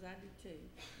 and because I do too.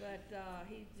 But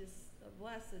he just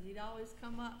blessed. He'd always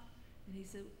come up and he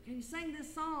said, "Can you sing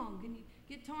this song? Can you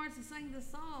get Torrance to sing this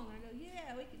song?" And I go,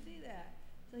 "Yeah, we can do that."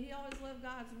 So he always loved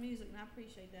God's music, and I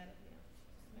appreciate that of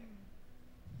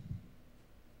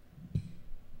him.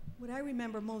 What I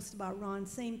remember most about Ron,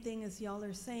 same thing as y'all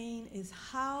are saying, is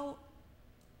how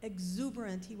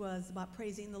exuberant he was about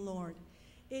praising the Lord.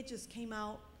 It just came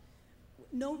out,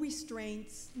 no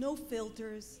restraints, no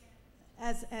filters.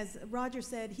 As Roger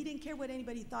said, he didn't care what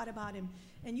anybody thought about him.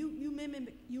 And you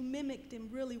mimicked him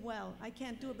really well. I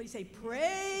can't do it, but he say,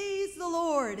 "Praise the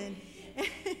Lord." And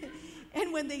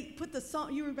when they put the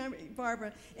song, you remember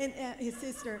Barbara and his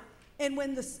sister, and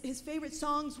when his favorite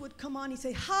songs would come on, he'd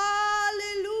say,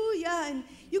 "Hallelujah." And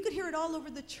you could hear it all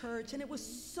over the church, and it was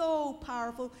so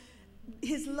powerful.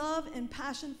 His love and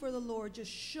passion for the Lord just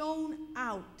shone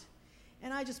out.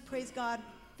 And I just praise God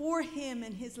for him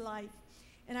and his life.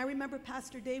 And I remember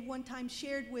Pastor Dave one time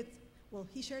shared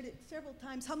he shared it several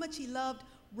times, how much he loved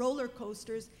roller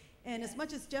coasters. And as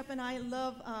much as Jeff and I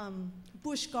love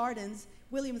Busch Gardens,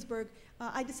 Williamsburg,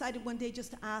 I decided one day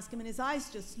just to ask him, and his eyes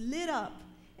just lit up.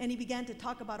 And he began to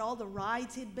talk about all the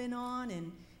rides he'd been on.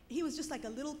 And he was just like a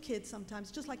little kid sometimes,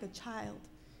 just like a child.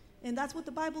 And that's what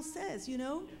the Bible says, you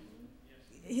know?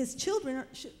 His children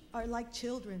are like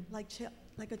children, like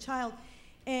a child.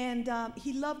 And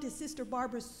he loved his sister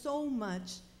Barbara so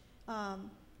much.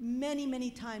 Many,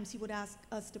 many times he would ask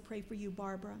us to pray for you,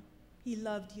 Barbara. He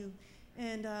loved you.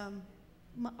 And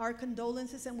our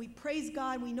condolences, and we praise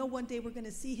God. We know one day we're going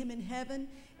to see him in heaven,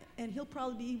 and he'll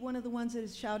probably be one of the ones that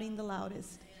is shouting the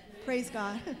loudest. Praise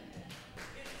God.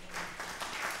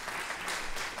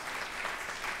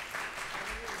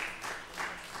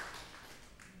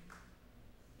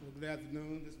 Well, good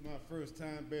afternoon. This is my first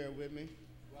time. Bear with me.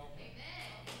 Welcome.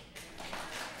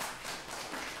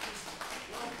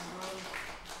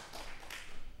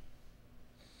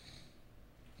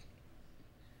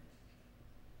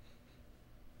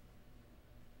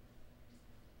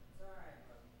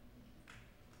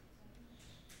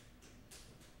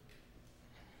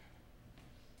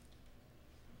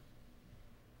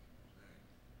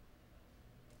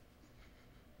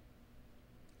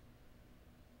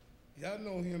 Y'all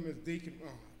know him as Deacon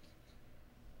Ron.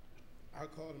 I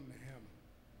call him the Hamner.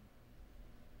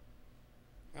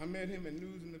 I met him in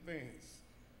News and Advance.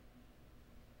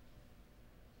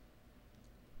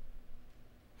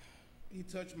 He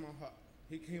touched my heart.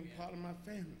 He became part of my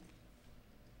family.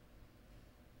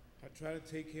 I tried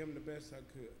to take care of him the best I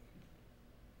could.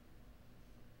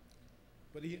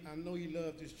 But I know he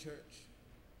loved his church.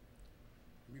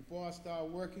 Before I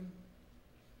started working,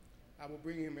 I would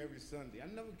bring him every Sunday. I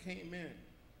never came in.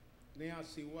 Now I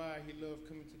see why he loved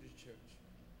coming to this church.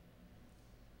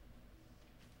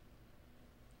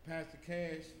 Pastor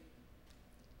Cash,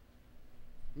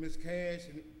 Miss Cash,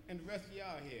 and the rest of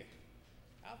y'all here.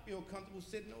 I feel comfortable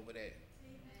sitting over there.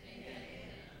 Amen.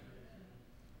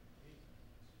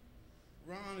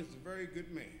 Ron is a very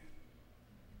good man.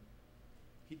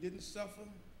 He didn't suffer.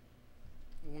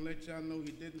 I want to let y'all know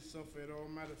he didn't suffer at all.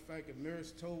 Matter of fact, a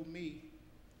nurse told me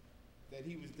that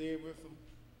he was there with him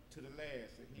to the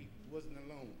last, and he wasn't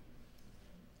alone.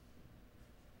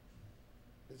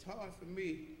 It's hard for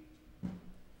me,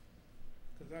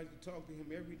 because I used to talk to him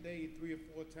every day, 3 or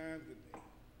 4 times a day.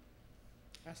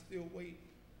 I still wait.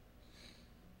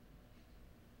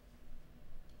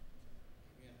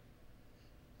 Yeah.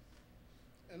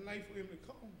 And like for him to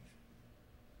call me.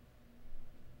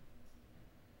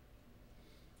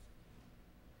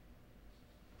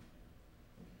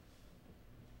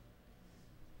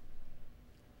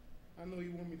 I know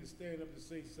you want me to stand up and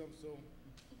say something, so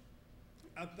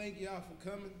I thank y'all for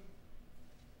coming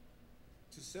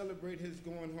to celebrate his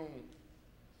going home.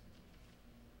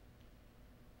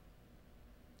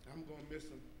 I'm going to miss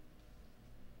him.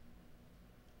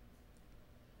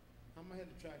 I'm going to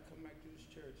have to try to come back to this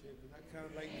church here, because I kind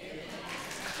of like it.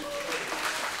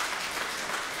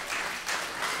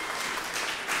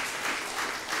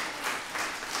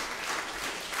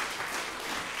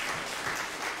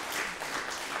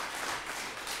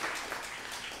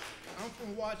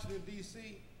 From Washington,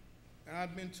 D.C., and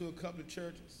I've been to a couple of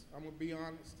churches. I'm going to be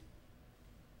honest.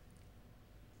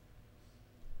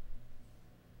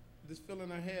 This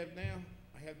feeling I have now,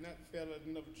 I have not felt at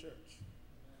another church.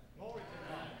 Glory to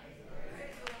God.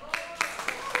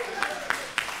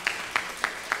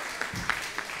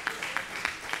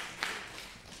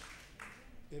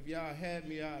 If y'all had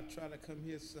me, I'd try to come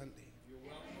here Sunday. You're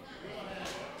welcome.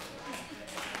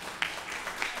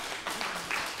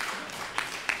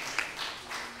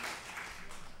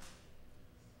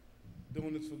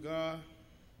 Doing this for God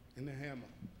and the Hammer.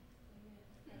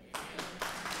 I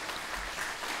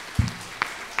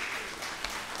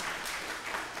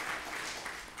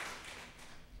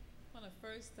want to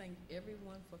first thank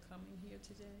everyone for coming here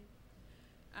today.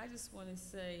 I just want to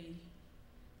say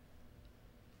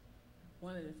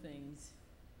one of the things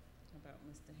about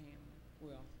Mr. Hamner,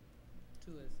 well,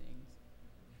 two of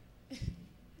the things.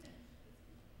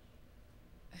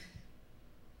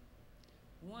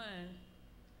 One,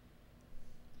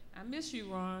 I miss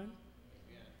you, Ron.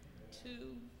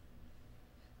 Two,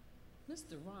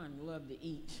 Mr. Ron loved to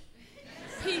eat.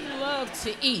 He loved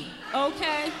to eat,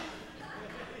 okay?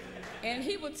 And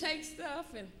he would take stuff,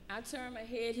 and I turned my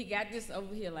head. He got this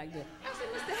over here like that. I said,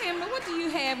 Mr. Hamner, what do you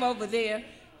have over there?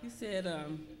 He said,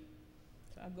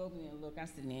 so I go over there and look. I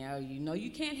said, now, you know you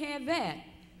can't have that.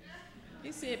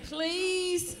 He said,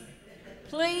 please,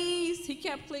 please. He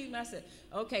kept pleading. I said,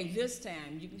 okay, this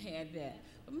time you can have that.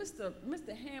 But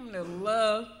Mr. Hamner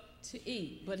loved to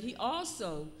eat, but he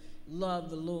also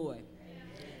loved the Lord.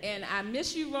 And I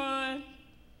miss you, Ron.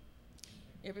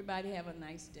 Everybody have a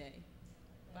nice day.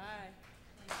 Bye.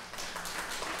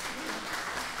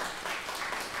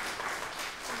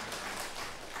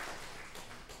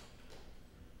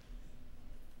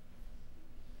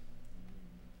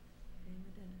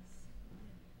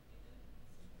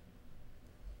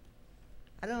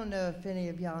 I don't know if any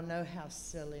of y'all know how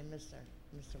silly Mr.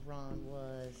 Ron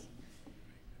was,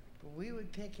 but we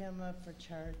would pick him up for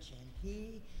church, and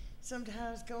he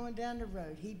sometimes going down the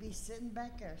road, he'd be sitting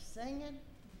back there singing,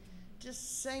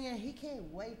 just singing. He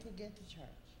can't wait to get to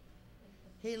church.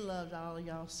 He loved all of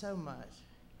y'all so much,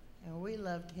 and we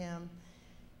loved him,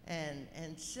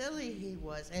 and silly he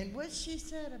was. And what she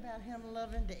said about him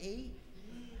loving to eat,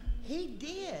 he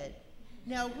did.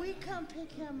 Now, we come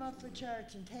pick him up for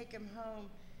church and take him home,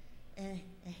 and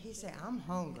he said, I'm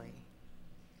hungry.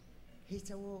 He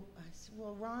said, well,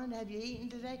 Ron, have you eaten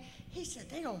today? He said,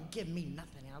 they don't give me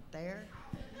nothing out there.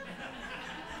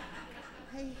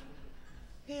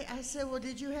 I said, well,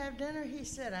 did you have dinner? He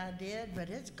said, I did, but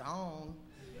it's gone.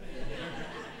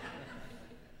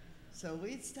 So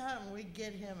we'd stop and we'd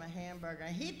get him a hamburger.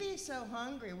 And he'd be so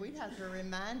hungry, we'd have to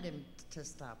remind him to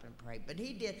stop and pray. But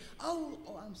he did, oh,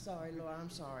 I'm sorry, Lord, I'm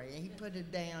sorry. And he put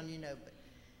it down, you know.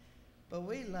 But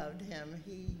we loved him.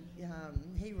 He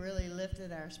really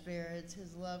lifted our spirits,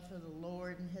 his love for the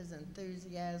Lord and his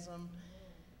enthusiasm.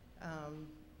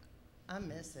 I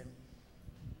miss him.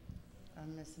 I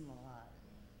miss him a lot.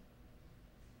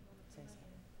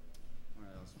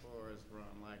 Well, as far as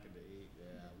Ron liking to eat,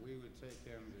 yeah, we would take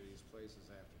him to these places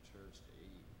after church to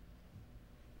eat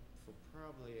for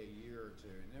probably a year or two.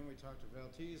 And then we talked to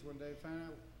Valtese one day, found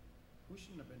out we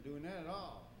shouldn't have been doing that at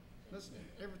all. Listen,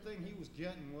 everything he was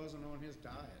getting wasn't on his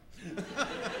diet.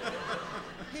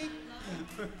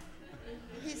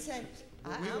 He said,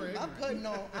 I'm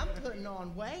putting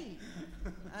on weight.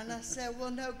 And I said, well,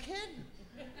 no kidding.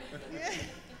 Yeah.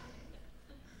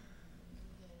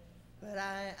 But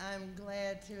I'm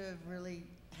glad to have really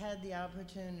had the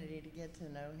opportunity to get to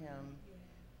know him,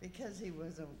 because he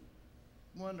was a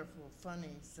wonderful,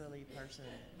 funny, silly person.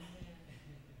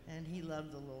 And he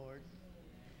loved the Lord.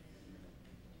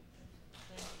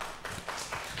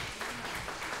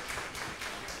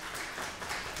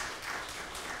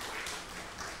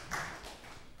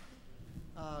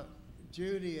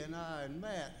 Judy and I and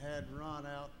Matt had Ron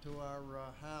out to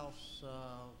our house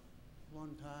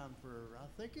one time for, I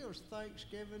think it was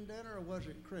Thanksgiving dinner, or was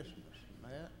it Christmas,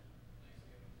 Matt?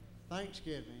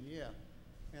 Thanksgiving, yeah.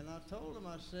 And I told him,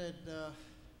 I said,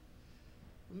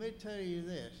 let me tell you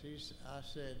this. I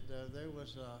said, there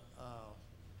was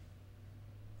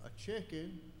a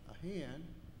chicken, a hen,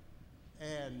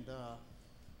 and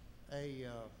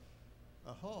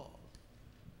a hog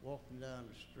walking down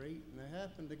the street, and they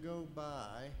happened to go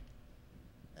by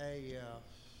a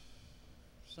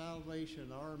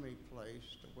Salvation Army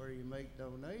place where you make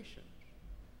donations.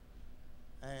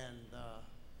 And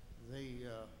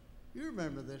you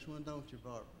remember this one, don't you,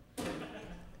 Barbara? Yes,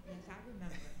 I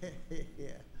remember.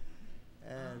 Yeah.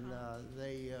 And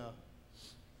the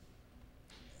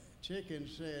chicken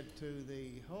said to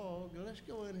the hog, let's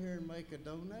go in here and make a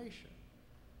donation.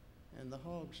 And the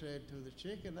hog said to the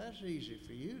chicken, that's easy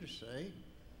for you to say.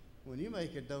 When you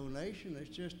make a donation,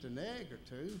 it's just an egg or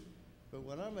two. But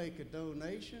when I make a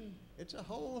donation, it's a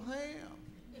whole ham.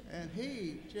 And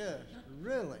he just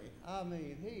really, I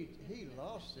mean, he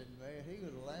lost it, man. He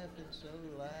was laughing so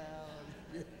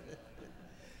loud.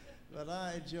 But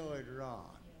I enjoyed Ron.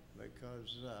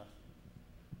 because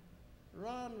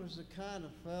Ron was the kind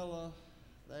of fella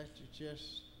that you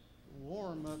just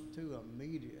warm up to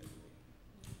immediately.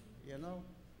 You know,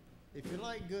 if you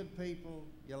like good people,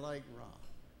 you like Ron.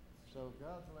 So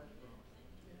God bless Ron.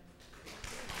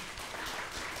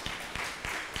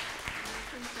 I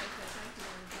appreciate that. Thank you,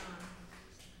 Brother John.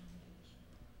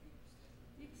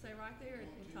 You can stay right there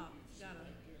and talk. You gotta.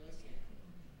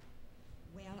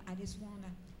 Well, I just want to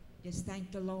just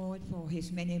thank the Lord for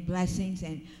his many blessings,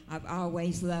 and I've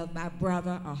always loved my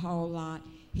brother a whole lot.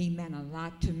 He meant a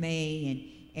lot to me and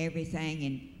everything,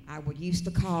 and I would used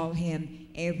to call him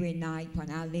every night when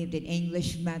I lived at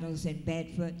English Meadows in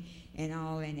Bedford and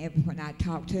all, and when I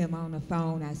talked to him on the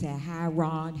phone, I said, "Hi,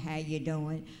 Ron, how you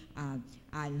doing?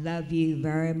 I love you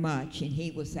very much." And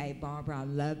he would say, "Barbara, I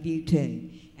love you too."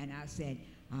 And I said,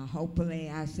 hopefully,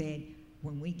 I said,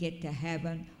 when we get to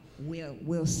heaven,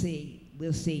 we'll see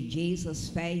Jesus'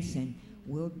 face, and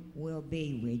we'll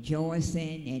be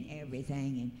rejoicing and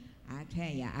everything. And I tell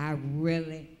you, I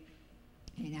really,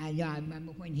 and I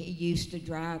remember when he used to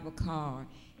drive a car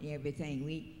and everything.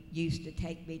 We used to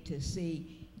take me to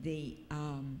see the.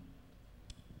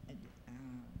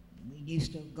 We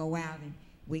used to go out, and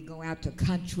we go out to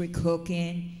country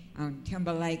cooking on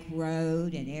Timberlake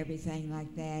Road and everything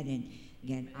like that. And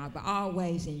again, I've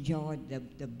always enjoyed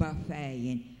the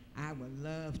buffet, and I would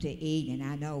love to eat, and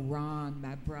I know Ron,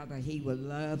 my brother, he would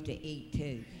love to eat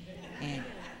too.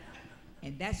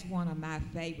 And that's one of my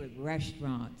favorite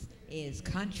restaurants, is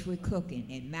Country Cooking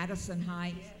in Madison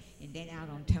Heights, and then out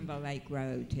on Timberlake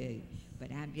Road too.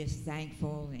 But I'm just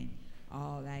thankful and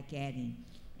all like that.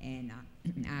 And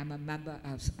I'm a member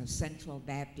of Central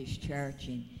Baptist Church,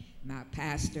 and my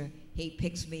pastor, he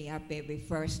picks me up every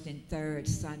first and third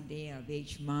Sunday of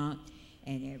each month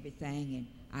and everything. And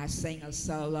I sing a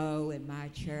solo in my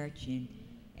church, and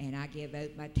I give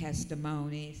out my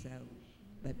testimony. So,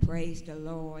 but praise the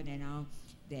Lord, and all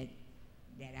that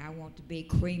I want to be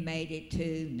cremated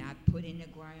too, not put in the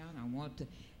ground. I want to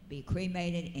be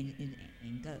cremated and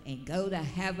go to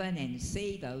heaven and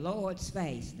see the Lord's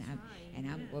face. And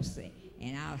I'm going to see,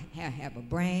 and I'll have a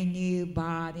brand new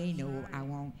body. No, I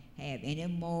won't have any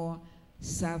more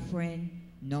suffering.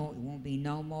 No, it won't be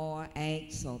no more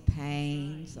aches or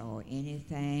pains or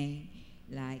anything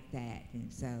like that.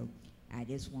 And so I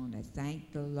just want to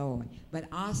thank the Lord. But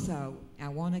also, I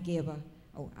want to give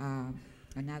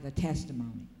another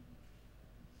testimony.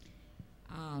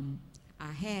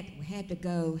 I had to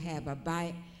go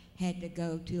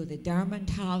to the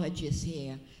dermatologist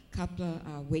here a couple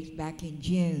of weeks back in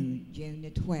June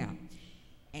the 12th.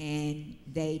 And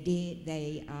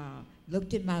they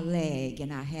looked at my leg,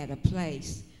 and I had a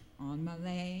place on my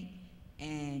leg,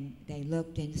 and they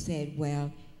looked and said,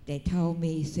 well, they told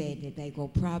me, said that they will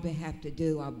probably have to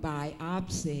do a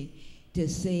biopsy to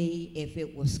see if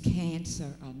it was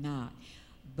cancer or not.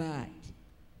 But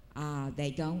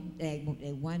they did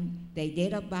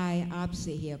a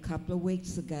biopsy here a couple of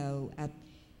weeks ago up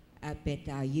at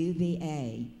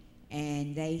UVA,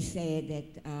 and they said that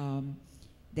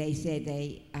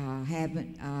they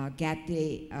haven't got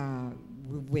the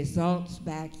results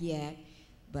back yet,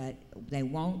 but they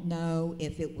won't know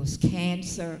if it was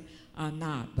cancer or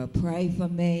not. But pray for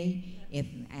me. If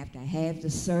after I have the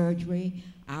surgery,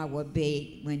 I will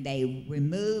be, when they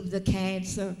remove the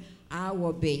cancer, I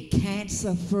will be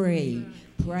cancer-free.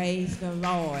 Praise the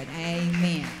Lord.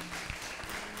 Amen.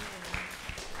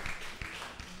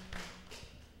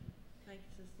 Thank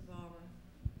you, Sister Barbara.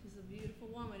 She's a beautiful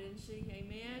woman, isn't she?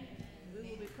 Amen. We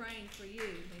will be praying for you.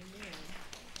 Amen.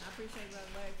 I appreciate Brother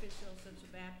Larry Fishel, Central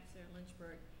Baptist there in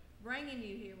Lynchburg, bringing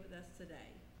you here with us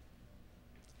today.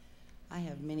 I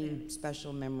have many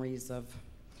special memories of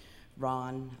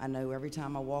Ron. I know every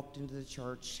time I walked into the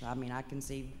church, I mean, I can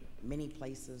see many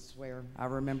places where I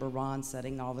remember Ron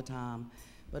sitting all the time,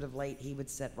 but of late he would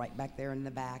sit right back there in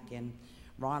the back, and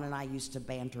Ron and I used to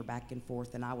banter back and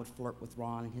forth, and I would flirt with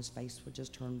Ron, and his face would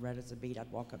just turn red as a beet. I'd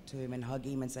walk up to him and hug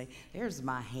him and say, "There's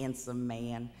my handsome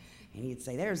man," and he'd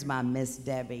say, "There's my Miss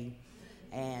Debbie."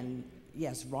 And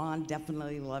yes, Ron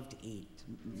definitely loved to eat.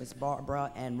 Miss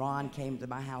Barbara and Ron came to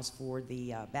my house for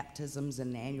the baptisms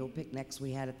and the annual picnics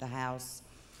we had at the house.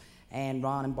 And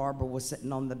Ron and Barbara was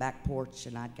sitting on the back porch,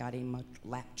 and I'd got him a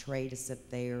lap tray to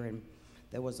sit there, and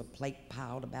there was a plate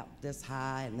piled about this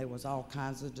high, and there was all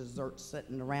kinds of desserts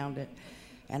sitting around it.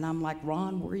 And I'm like,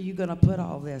 "Ron, where are you gonna put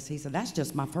all this?" He said, "That's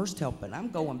just my first helping. I'm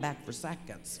going back for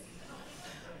seconds."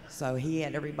 So he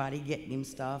had everybody getting him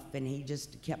stuff, and he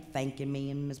just kept thanking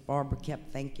me, and Miss Barbara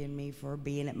kept thanking me for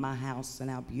being at my house and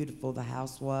how beautiful the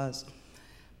house was.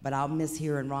 But I'll miss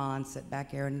hearing Ron sit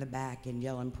back there in the back and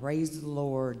yelling, "Praise the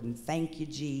Lord," and "Thank you,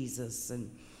 Jesus." And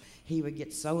he would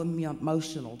get so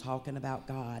emotional talking about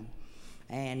God.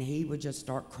 And he would just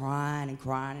start crying and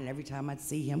crying, and every time I'd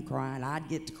see him crying, I'd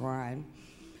get to crying.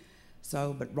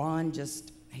 So, but Ron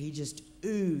he just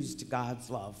oozed God's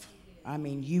love. I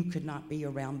mean, you could not be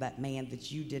around that man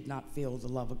that you did not feel the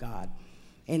love of God.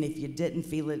 And if you didn't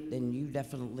feel it, then you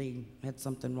definitely had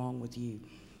something wrong with you.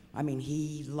 I mean,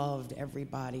 he loved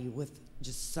everybody with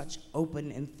just such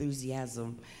open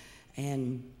enthusiasm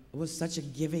and was such a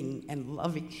giving and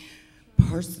loving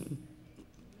person.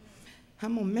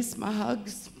 I'm going to miss my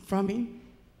hugs from him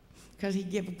because he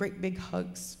gave great big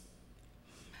hugs.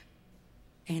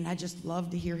 And I just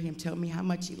love to hear him tell me how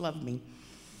much he loved me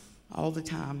all the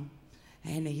time.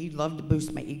 And he loved to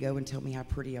boost my ego and tell me how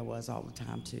pretty I was all the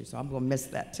time, too. So I'm going to miss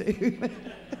that, too.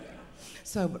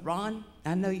 So, but Ron,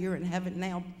 I know you're in heaven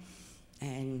now.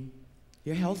 And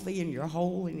you're healthy and you're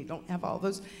whole and you don't have all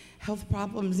those health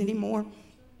problems anymore.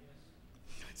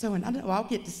 So, and I know I'll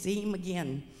get to see him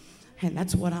again. And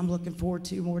that's what I'm looking forward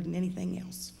to more than anything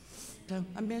else. So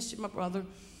I miss you, my brother.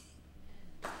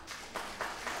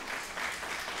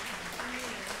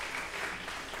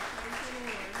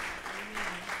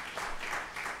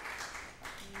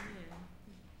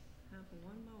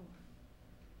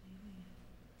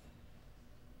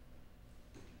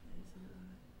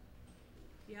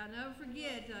 Yeah, I'll never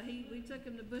forget, we took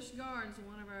him to Busch Gardens,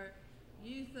 one of our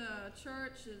youth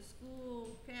church and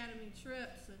school academy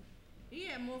trips, and he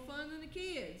had more fun than the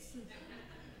kids.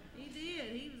 He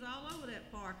did. He was all over that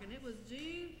park, and it was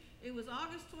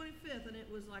August 25th, and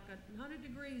it was like 100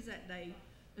 degrees that day.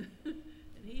 And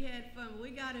he had fun. We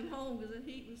got him home because the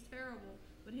heat was terrible,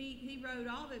 but he rode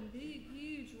all them big,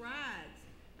 huge rides.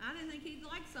 I didn't think he'd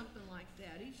like something like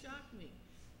that. He shocked me.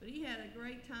 But he had a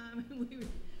great time, and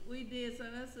we did. So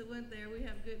us that went there, we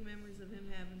have good memories of him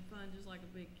having fun, just like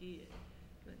a big kid.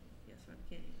 But yes, Brother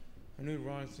Kenny. I knew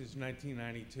Ron since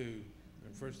 1992.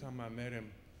 The first time I met him,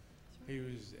 he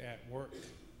was at work,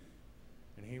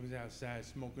 and he was outside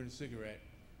smoking a cigarette.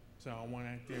 So I went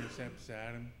out there and sat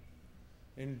beside him,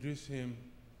 introduced him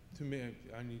to me.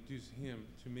 I introduced him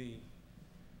to me,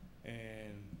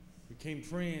 and became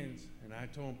friends. And I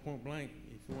told him point blank,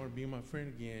 if you want to be my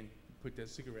friend again, put that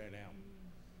cigarette out.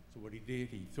 So what he did,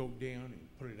 he threw it down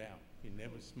and put it out. He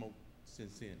never smoked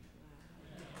since then.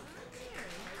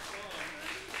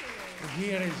 He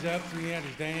had his ups and he had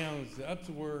his downs. The ups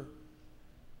were,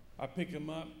 I pick him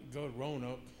up, go to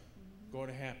Roanoke, go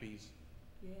to Happy's.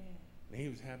 Yeah. And he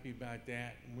was happy about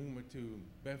that. And we went to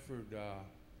Bedford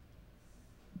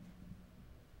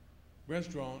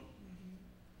restaurant,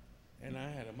 and I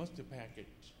had a mustard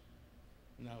package,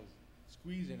 and I was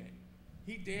squeezing it.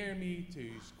 He dared me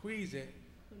to squeeze it.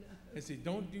 I said,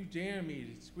 don't you dare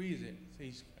me to squeeze it.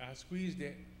 So I squeezed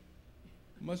it.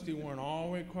 Mustard went all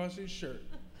the way across his shirt.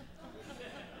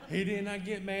 He did not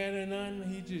get mad or nothing.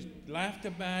 He just laughed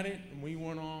about it, and we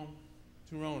went on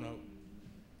to Roanoke.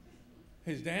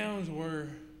 His downs were,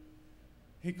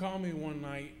 he called me one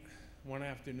night, one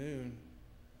afternoon,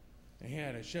 and he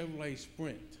had a Chevrolet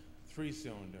Sprint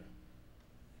 3-cylinder.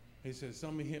 He said,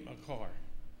 somebody hit my car.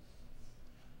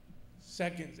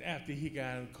 Seconds after he got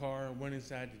out of the car, went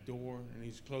inside the door, and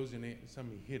he's closing it, and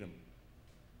somebody hit him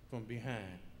from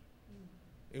behind.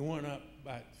 It went up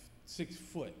about 6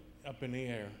 foot up in the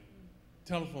air,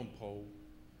 telephone pole.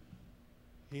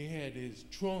 He had his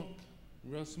trunk,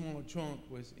 real small trunk,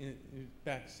 was in his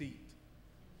back seat,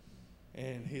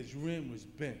 and his rim was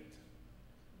bent.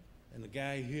 And the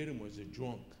guy who hit him was a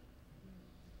drunk.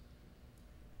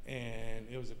 And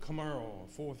it was a Camaro,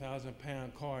 a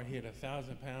 4,000-pound car. He had a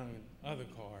 1,000-pound other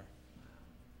car,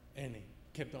 and he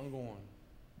kept on going.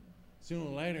 Sooner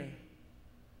or later,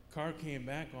 car came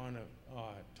back on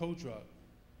a tow truck.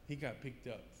 He got picked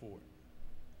up for it.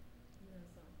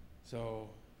 So,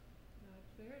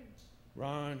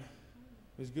 Ron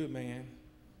was a good man.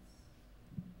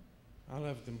 I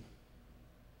loved him.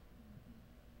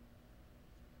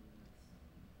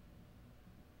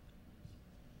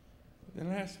 Then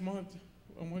last month,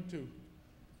 I went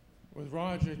with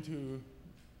Roger to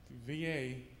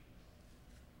VA,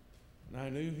 and I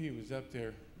knew he was up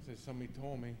there. So somebody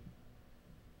told me.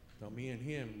 So me and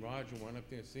him, Roger, went up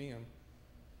there to see him.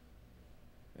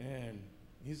 And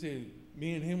he said,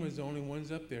 me and him was the only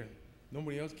ones up there.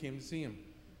 Nobody else came to see him.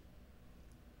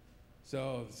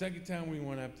 So the second time we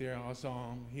went up there, I saw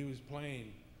him. He was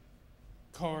playing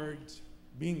cards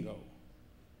bingo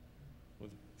with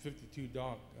 52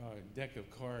 deck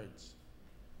of cards.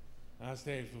 I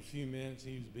stayed for a few minutes.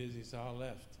 He was busy, so I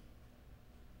left.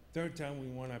 Third time we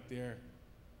went up there,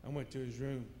 I went to his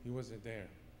room. He wasn't there.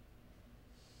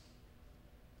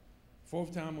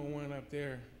 Fourth time I went up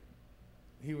there,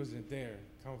 he wasn't there.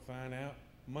 Come find out,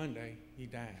 Monday, he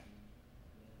died.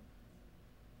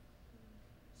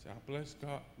 So I bless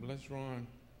God, bless Ron,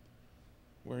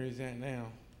 where he's at now.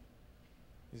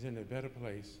 He's in a better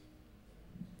place.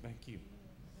 Thank you.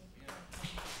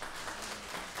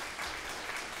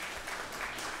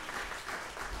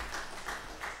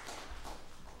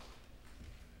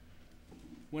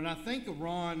 When I think of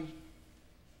Ron,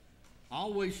 I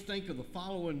always think of the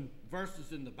following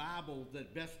verses in the Bible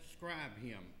that best describe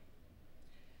him.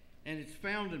 And it's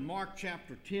found in Mark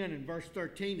chapter 10 and verse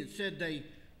 13. It said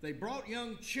they brought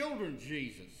young children to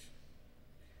Jesus,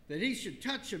 that he should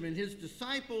touch them, and his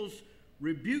disciples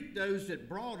rebuked those that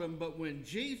brought him, but when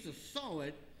Jesus saw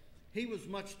it, he was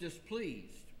much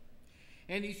displeased.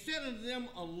 And he said unto them,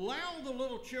 allow the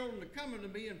little children to come unto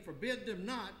me, and forbid them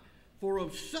not, for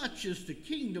of such is the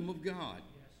kingdom of God.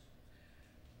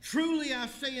 Yes. Truly I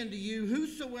say unto you,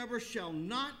 whosoever shall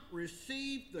not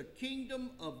receive the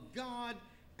kingdom of God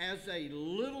as a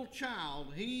little child,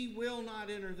 he will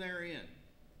not enter therein.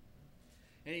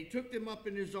 And he took them up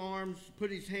in his arms,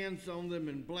 put his hands on them,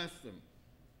 and blessed them.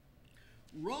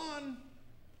 Ron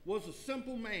was a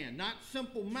simple man, not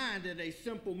simple-minded, a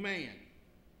simple man.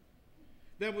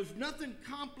 There was nothing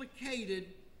complicated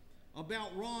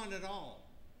about Ron at all.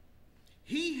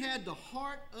 He had the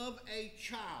heart of a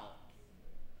child.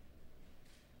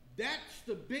 That's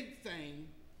the big thing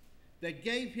that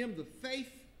gave him the faith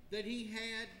that he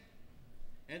had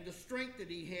and the strength that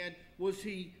he had, was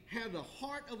he had the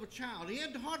heart of a child. He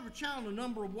had the heart of a child in a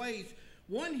number of ways.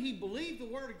 One, he believed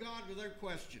the Word of God without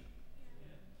question.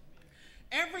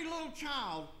 Every little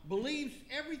child believes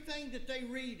everything that they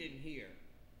read in here.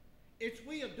 It's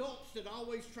we adults that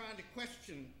always try to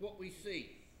question what we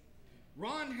see.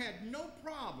 Ron had no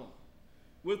problem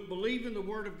with believing the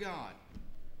Word of God.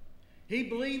 He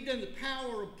believed in the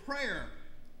power of prayer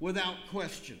without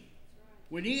question.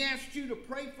 When he asked you to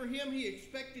pray for him, he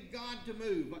expected God to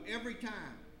move every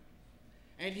time.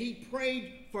 And he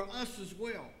prayed for us as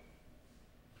well.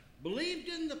 Believed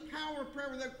in the power of prayer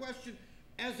without question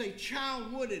as a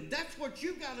child would. And that's what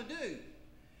you got to do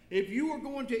if you are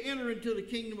going to enter into the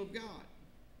kingdom of God.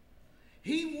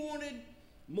 He wanted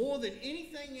more than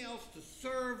anything else to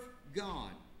serve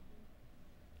God.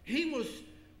 He was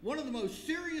one of the most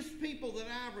serious people that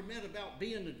I ever met about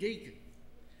being a deacon.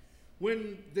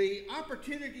 When the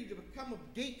opportunity to become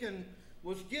a deacon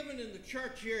was given in the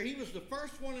church here, he was the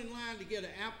first one in line to get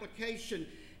an application.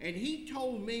 And he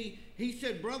told me, he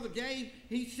said, Brother Dave,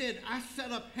 he said, I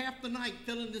sat up half the night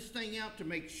filling this thing out to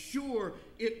make sure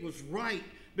it was right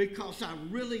because I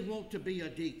really want to be a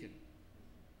deacon.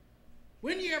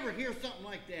 When you ever hear something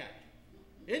like that?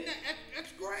 Isn't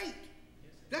that's great.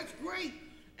 That's great.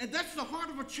 And that's the heart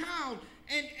of a child.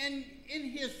 And in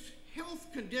his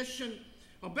health condition,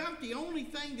 about the only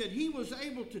thing that he was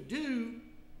able to do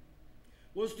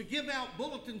was to give out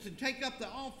bulletins and take up the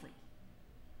offering.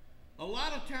 A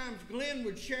lot of times Glenn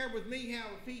would share with me how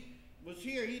if he was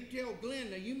here, he'd tell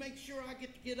Glenn, now you make sure I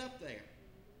get up there.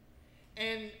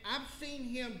 And I've seen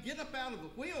him get up out of the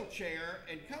wheelchair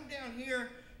and come down here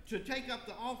to take up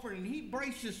the offering, and he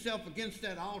braced himself against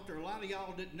that altar. A lot of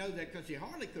y'all didn't know that because he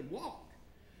hardly could walk.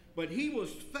 But he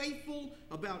was faithful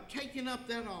about taking up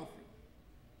that offering.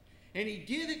 And he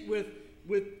did it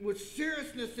with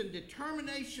seriousness and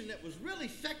determination that was really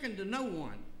second to no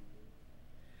one.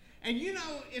 And you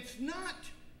know, it's not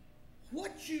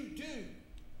what you do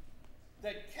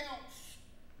that counts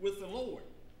with the Lord.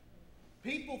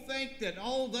 People think that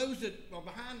all those that are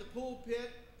behind the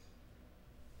pulpit,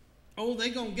 oh, they're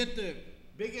going to get the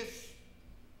biggest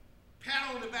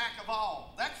pat on the back of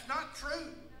all. That's not true.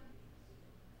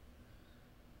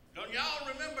 Don't y'all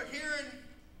remember hearing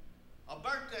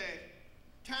about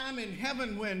the time in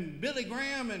heaven when Billy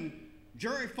Graham and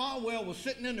Jerry Falwell was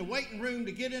sitting in the waiting room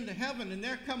to get into heaven, and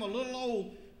there come a little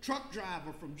old truck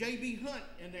driver from J.B. Hunt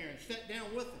in there and sat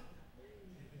down with them.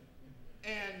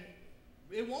 And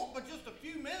it won't but just a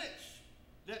few minutes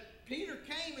that Peter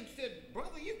came and said,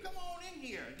 Brother, you come on in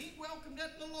here. And he welcomed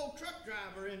that little old truck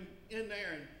driver in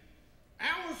there. And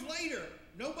hours later,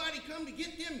 nobody come to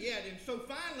get them yet. And so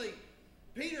finally,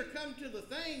 Peter come to the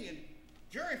thing, and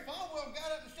Jerry Falwell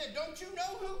got up and said, don't you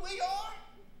know who we are?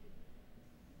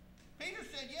 Peter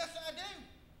said, yes, I do.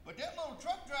 But that little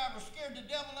truck driver scared the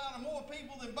devil out of more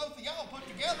people than both of y'all put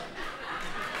together.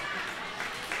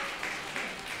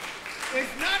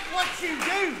 It's not what you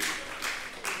do.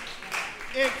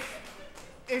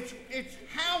 It's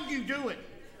how you do it.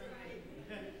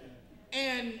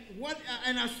 And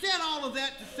I said all of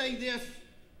that to say this.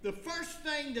 The first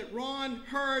thing that Ron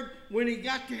heard when he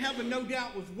got to heaven, no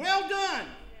doubt, was, well done.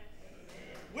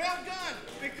 Well done,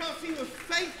 because he was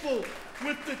faithful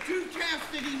with the two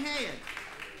tasks that he had.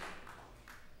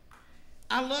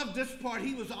 I love this part.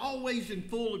 He was always in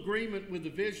full agreement with the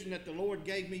vision that the Lord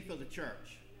gave me for the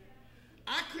church.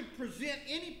 I could present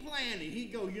any plan, and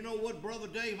he'd go, you know what, Brother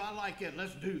Dave, I like it.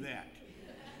 Let's do that.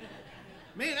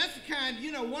 Man, that's the kind,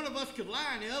 one of us could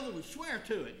lie and the other would swear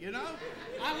to it,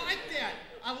 I like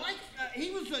that.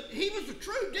 He was a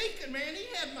true deacon, man.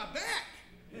 He had my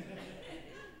back.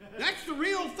 That's the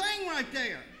real thing right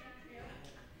there.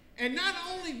 And not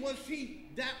only was he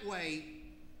that way,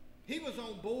 he was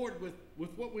on board with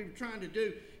what we were trying to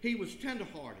do. He was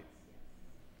tenderhearted.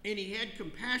 And he had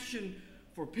compassion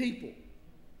for people.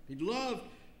 He loved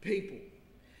people.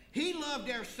 He loved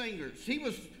our singers. He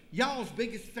was y'all's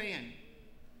biggest fan.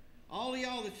 All of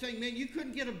y'all that sing, man, you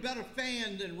couldn't get a better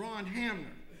fan than Ron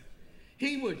Hamner.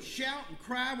 He would shout and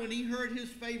cry when he heard his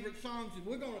favorite songs, and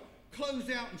we're going to close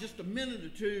out in just a minute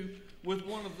or two with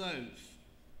one of those.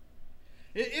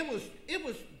 It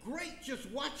was great just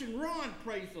watching Ron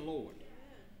praise the Lord.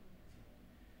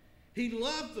 He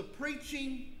loved the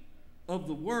preaching of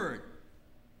the Word.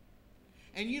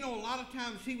 And a lot of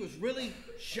times he was really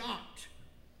shocked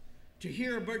to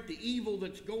hear about the evil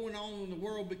that's going on in the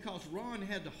world, because Ron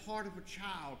had the heart of a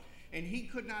child, and he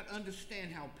could not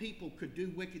understand how people could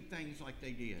do wicked things like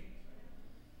they did.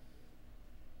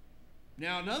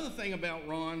 Now, another thing about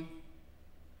Ron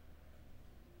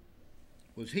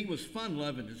was he was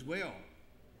fun-loving as well.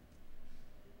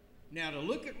 Now, to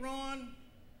look at Ron,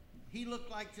 he looked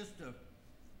like just a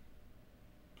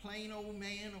plain old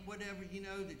man or whatever,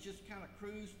 that just kind of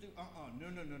cruised through. No.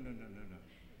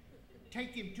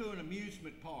 Take him to an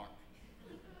amusement park.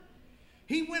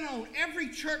 He went on every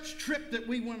church trip that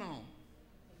we went on.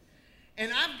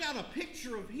 And I've got a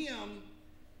picture of him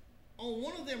on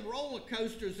one of them roller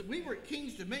coasters that we were at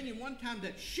King's Dominion one time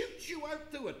that shoots you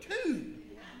out through a tube.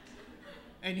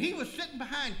 And he was sitting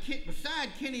beside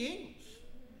Kenny Ingles.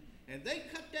 And they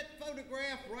cut that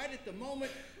photograph right at the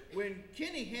moment when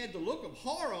Kenny had the look of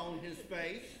horror on his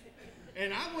face,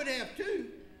 and I would have too,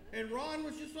 and Ron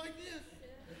was just like this.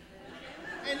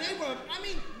 And they were,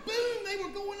 boom, they were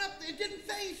going up there. It didn't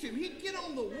faze him. He'd get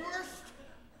on the worst,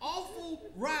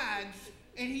 awful rides,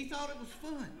 and he thought it was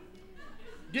fun.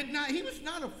 He was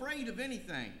not afraid of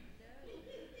anything.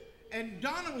 And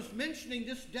Donna was mentioning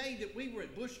this day that we were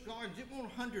at Busch Gardens. It wasn't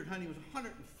 100, honey, it was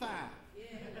 105.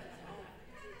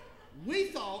 We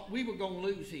thought we were going to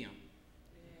lose him.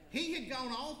 He had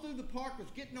gone all through the park, was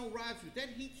getting on rides, but that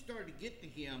heat started to get to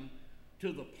him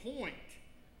to the point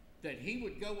that he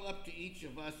would go up to each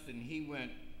of us and he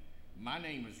went, my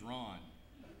name is Ron,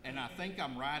 and I think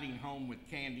I'm riding home with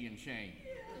Candy and Shane.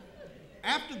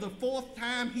 After the 4th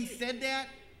time he said that,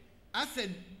 I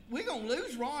said, we're going to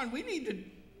lose Ron. We need to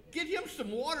get him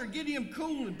some water, get him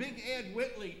cool. And Big Ed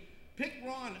Whitley picked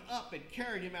Ron up and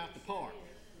carried him out the park.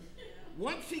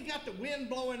 Once he got the wind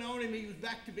blowing on him, he was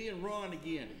back to being Ron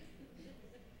again.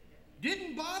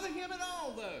 Didn't bother him at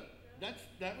all, though.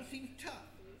 He was tough.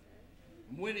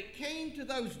 When it came to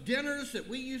those dinners that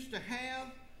we used to have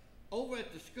over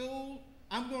at the school,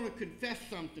 I'm going to confess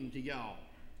something to y'all.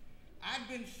 I've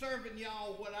been serving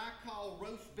y'all what I call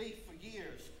roast beef for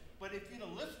years, but if you'd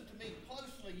have listened to me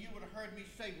closely, you would have heard me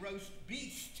say roast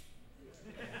beast.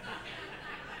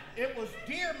 It was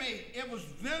deer meat. It was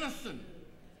venison.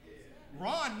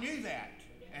 Ron knew that,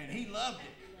 and he loved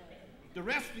it. The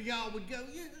rest of y'all would go,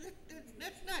 yeah,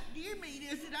 that's not deer meat,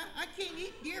 is it? I can't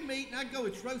eat deer meat. And I'd go,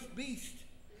 it's roast beast.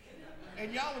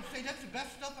 And y'all would say, that's the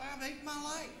best stuff I've ate in my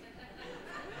life.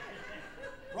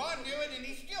 Ron knew it, and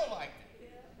he still liked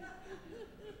it.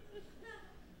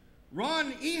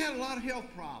 Ron, he had a lot of health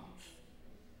problems.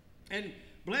 And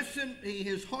bless him,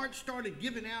 his heart started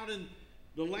giving out in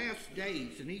the last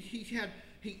days. And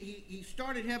he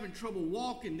started having trouble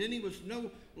walking. Then he was no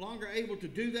longer able to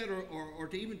do that or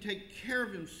to even take care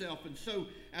of himself. And so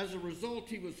as a result,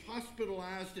 he was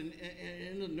hospitalized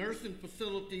in the nursing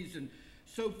facilities and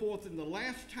so forth. And the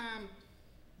last time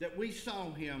that we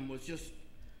saw him was just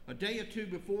a day or two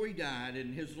before he died,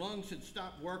 and his lungs had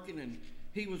stopped working and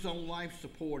he was on life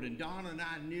support. And Donna and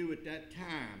I knew at that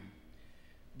time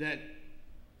that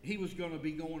he was going to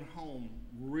be going home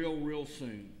real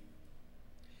soon.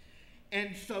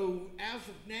 And so as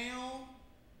of now,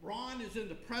 Ron is in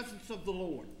the presence of the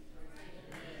Lord.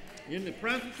 In the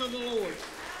presence of the Lord.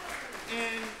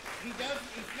 And he's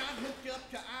not hooked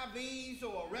up to IVs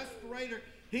or a respirator.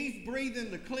 He's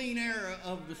breathing the clean air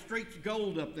of the streets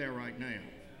gold up there right now.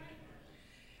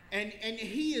 And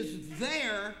he is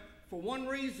there for one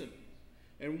reason,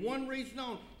 and one reason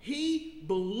only. He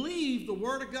believed the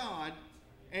Word of God,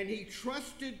 and he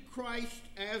trusted Christ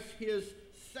as his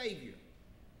Savior.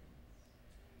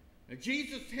 Now,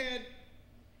 Jesus had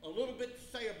a little bit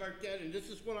to say about that, and this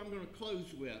is what I'm going to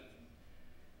close with.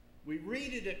 We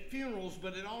read it at funerals,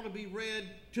 but it ought to be read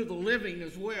to the living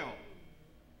as well.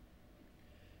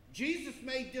 Jesus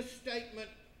made this statement,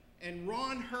 and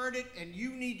Ron heard it, and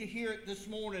you need to hear it this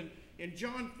morning. In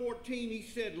John 14, he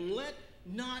said, "Let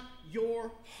not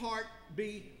your heart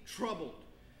be troubled."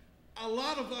 A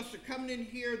lot of us are coming in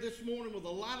here this morning with a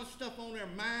lot of stuff on our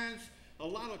minds, a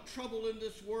lot of trouble in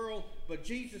this world, but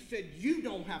Jesus said, you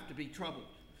don't have to be troubled.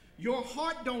 Your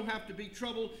heart don't have to be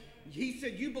troubled. He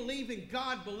said, you believe in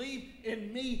God, believe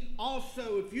in me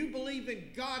also. If you believe in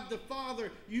God the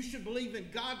Father, you should believe in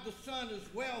God the Son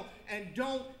as well. And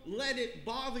don't let it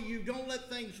bother you. Don't let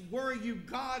things worry you.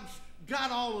 God's got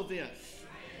all of this.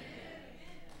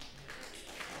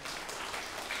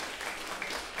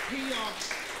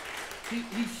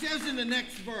 He says in the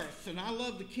next verse, and I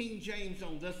love the King James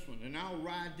on this one, and I'll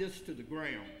ride this to the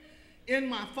ground. In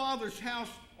my Father's house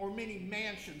are many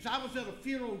mansions. I was at a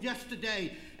funeral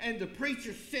yesterday, and the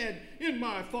preacher said, in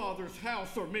my Father's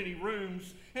house are many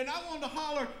rooms. And I wanted to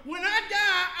holler, when I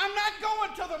die, I'm not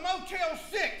going to the Motel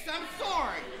 6. I'm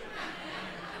sorry.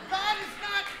 God is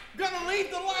not going to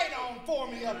leave the light on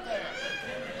for me up there.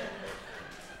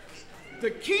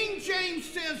 The King James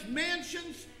says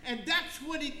mansions, and that's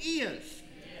what it is.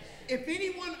 If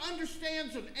anyone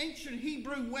understands an ancient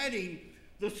Hebrew wedding,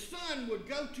 the son would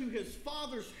go to his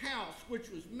father's house,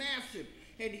 which was massive,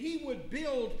 and he would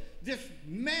build this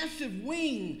massive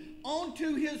wing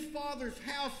onto his father's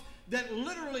house that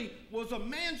literally was a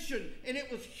mansion, and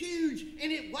it was huge,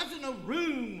 and it wasn't a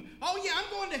room. Oh yeah, I'm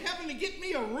going to heaven to get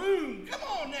me a room. Come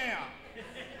on now.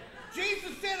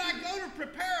 Jesus said, I go to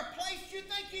prepare a place. You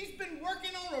think he's been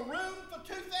working on a room for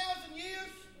 2,000 years?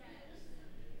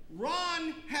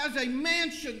 Ron has a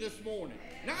mansion this morning.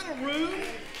 Not a room.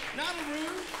 Not a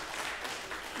room.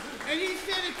 And he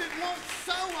said, if it weren't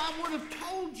so, I would have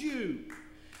told you.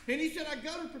 And he said, I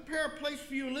go to prepare a place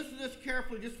for you. And listen to this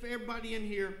carefully, just for everybody in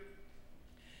here.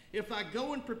 If I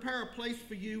go and prepare a place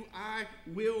for you, I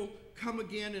will come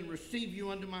again and receive you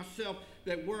unto myself,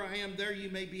 that where I am, there you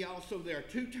may be also there.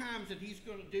 2 times that he's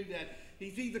going to do that.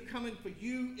 He's either coming for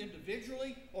you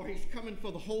individually, or he's coming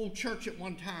for the whole church at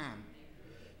one time.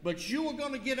 But you are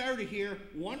going to get out of here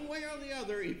one way or the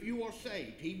other if you are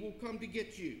saved. He will come to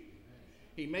get you.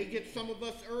 He may get some of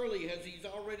us early, as he's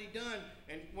already done.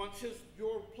 And once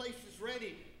your place is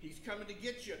ready, he's coming to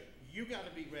get you. You got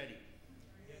to be ready.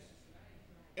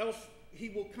 Else he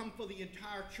will come for the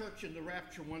entire church in the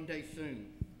rapture one day soon.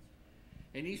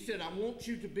 And he said, I want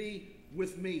you to be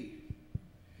with me.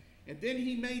 And then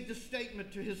he made the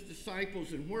statement to his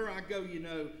disciples, and where I go you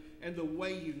know, and the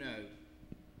way you know.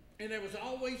 And there was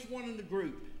always one in the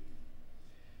group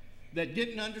that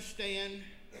didn't understand,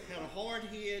 had a hard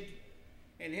head,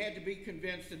 and had to be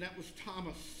convinced, and that was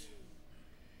Thomas.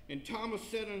 And Thomas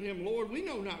said unto him, Lord, we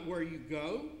know not where you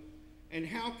go, and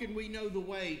how can we know the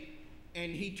way?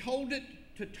 And he told it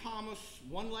to Thomas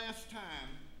one last time,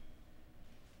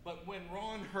 but when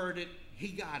Ron heard it, he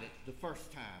got it the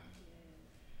first time.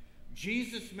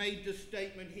 Jesus made this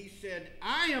statement. He said,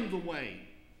 I am the way,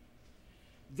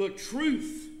 the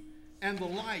truth, and the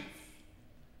life.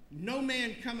 No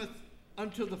man cometh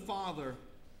unto the Father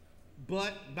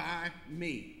but by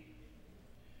me.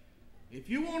 If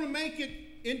you want to make it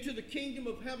into the kingdom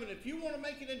of heaven, if you want to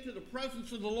make it into the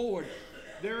presence of the Lord,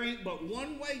 there ain't but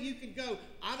one way you can go.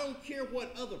 I don't care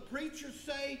what other preachers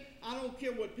say. I don't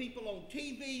care what people on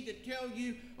TV that tell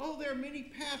you, oh, there are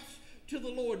many paths to the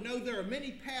Lord. No, there are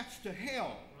many paths to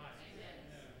hell.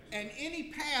 And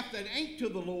any path that ain't to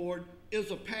the Lord is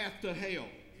a path to hell.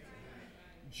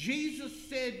 Jesus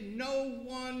said no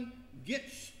one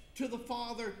gets to the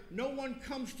Father, no one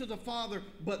comes to the Father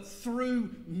but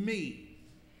through me.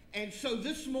 And so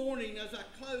this morning, as I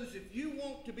close, if you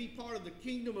want to be part of the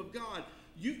kingdom of God,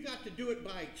 you've got to do it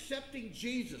by accepting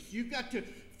Jesus. You've got to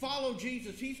follow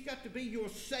Jesus. He's got to be your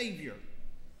Savior.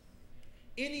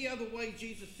 Any other way,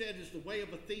 Jesus said, is the way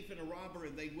of a thief and a robber,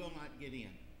 and they will not get in.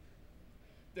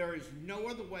 There is no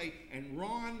other way, and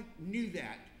Ron knew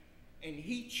that, and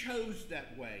he chose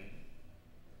that way,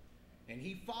 and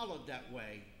he followed that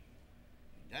way.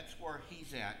 That's where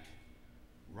he's at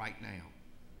right now.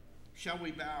 Shall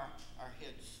we bow our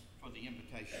heads for the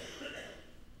invitation?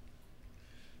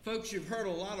 Folks, you've heard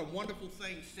a lot of wonderful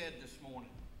things said this morning.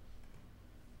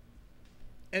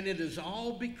 And it is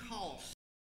all because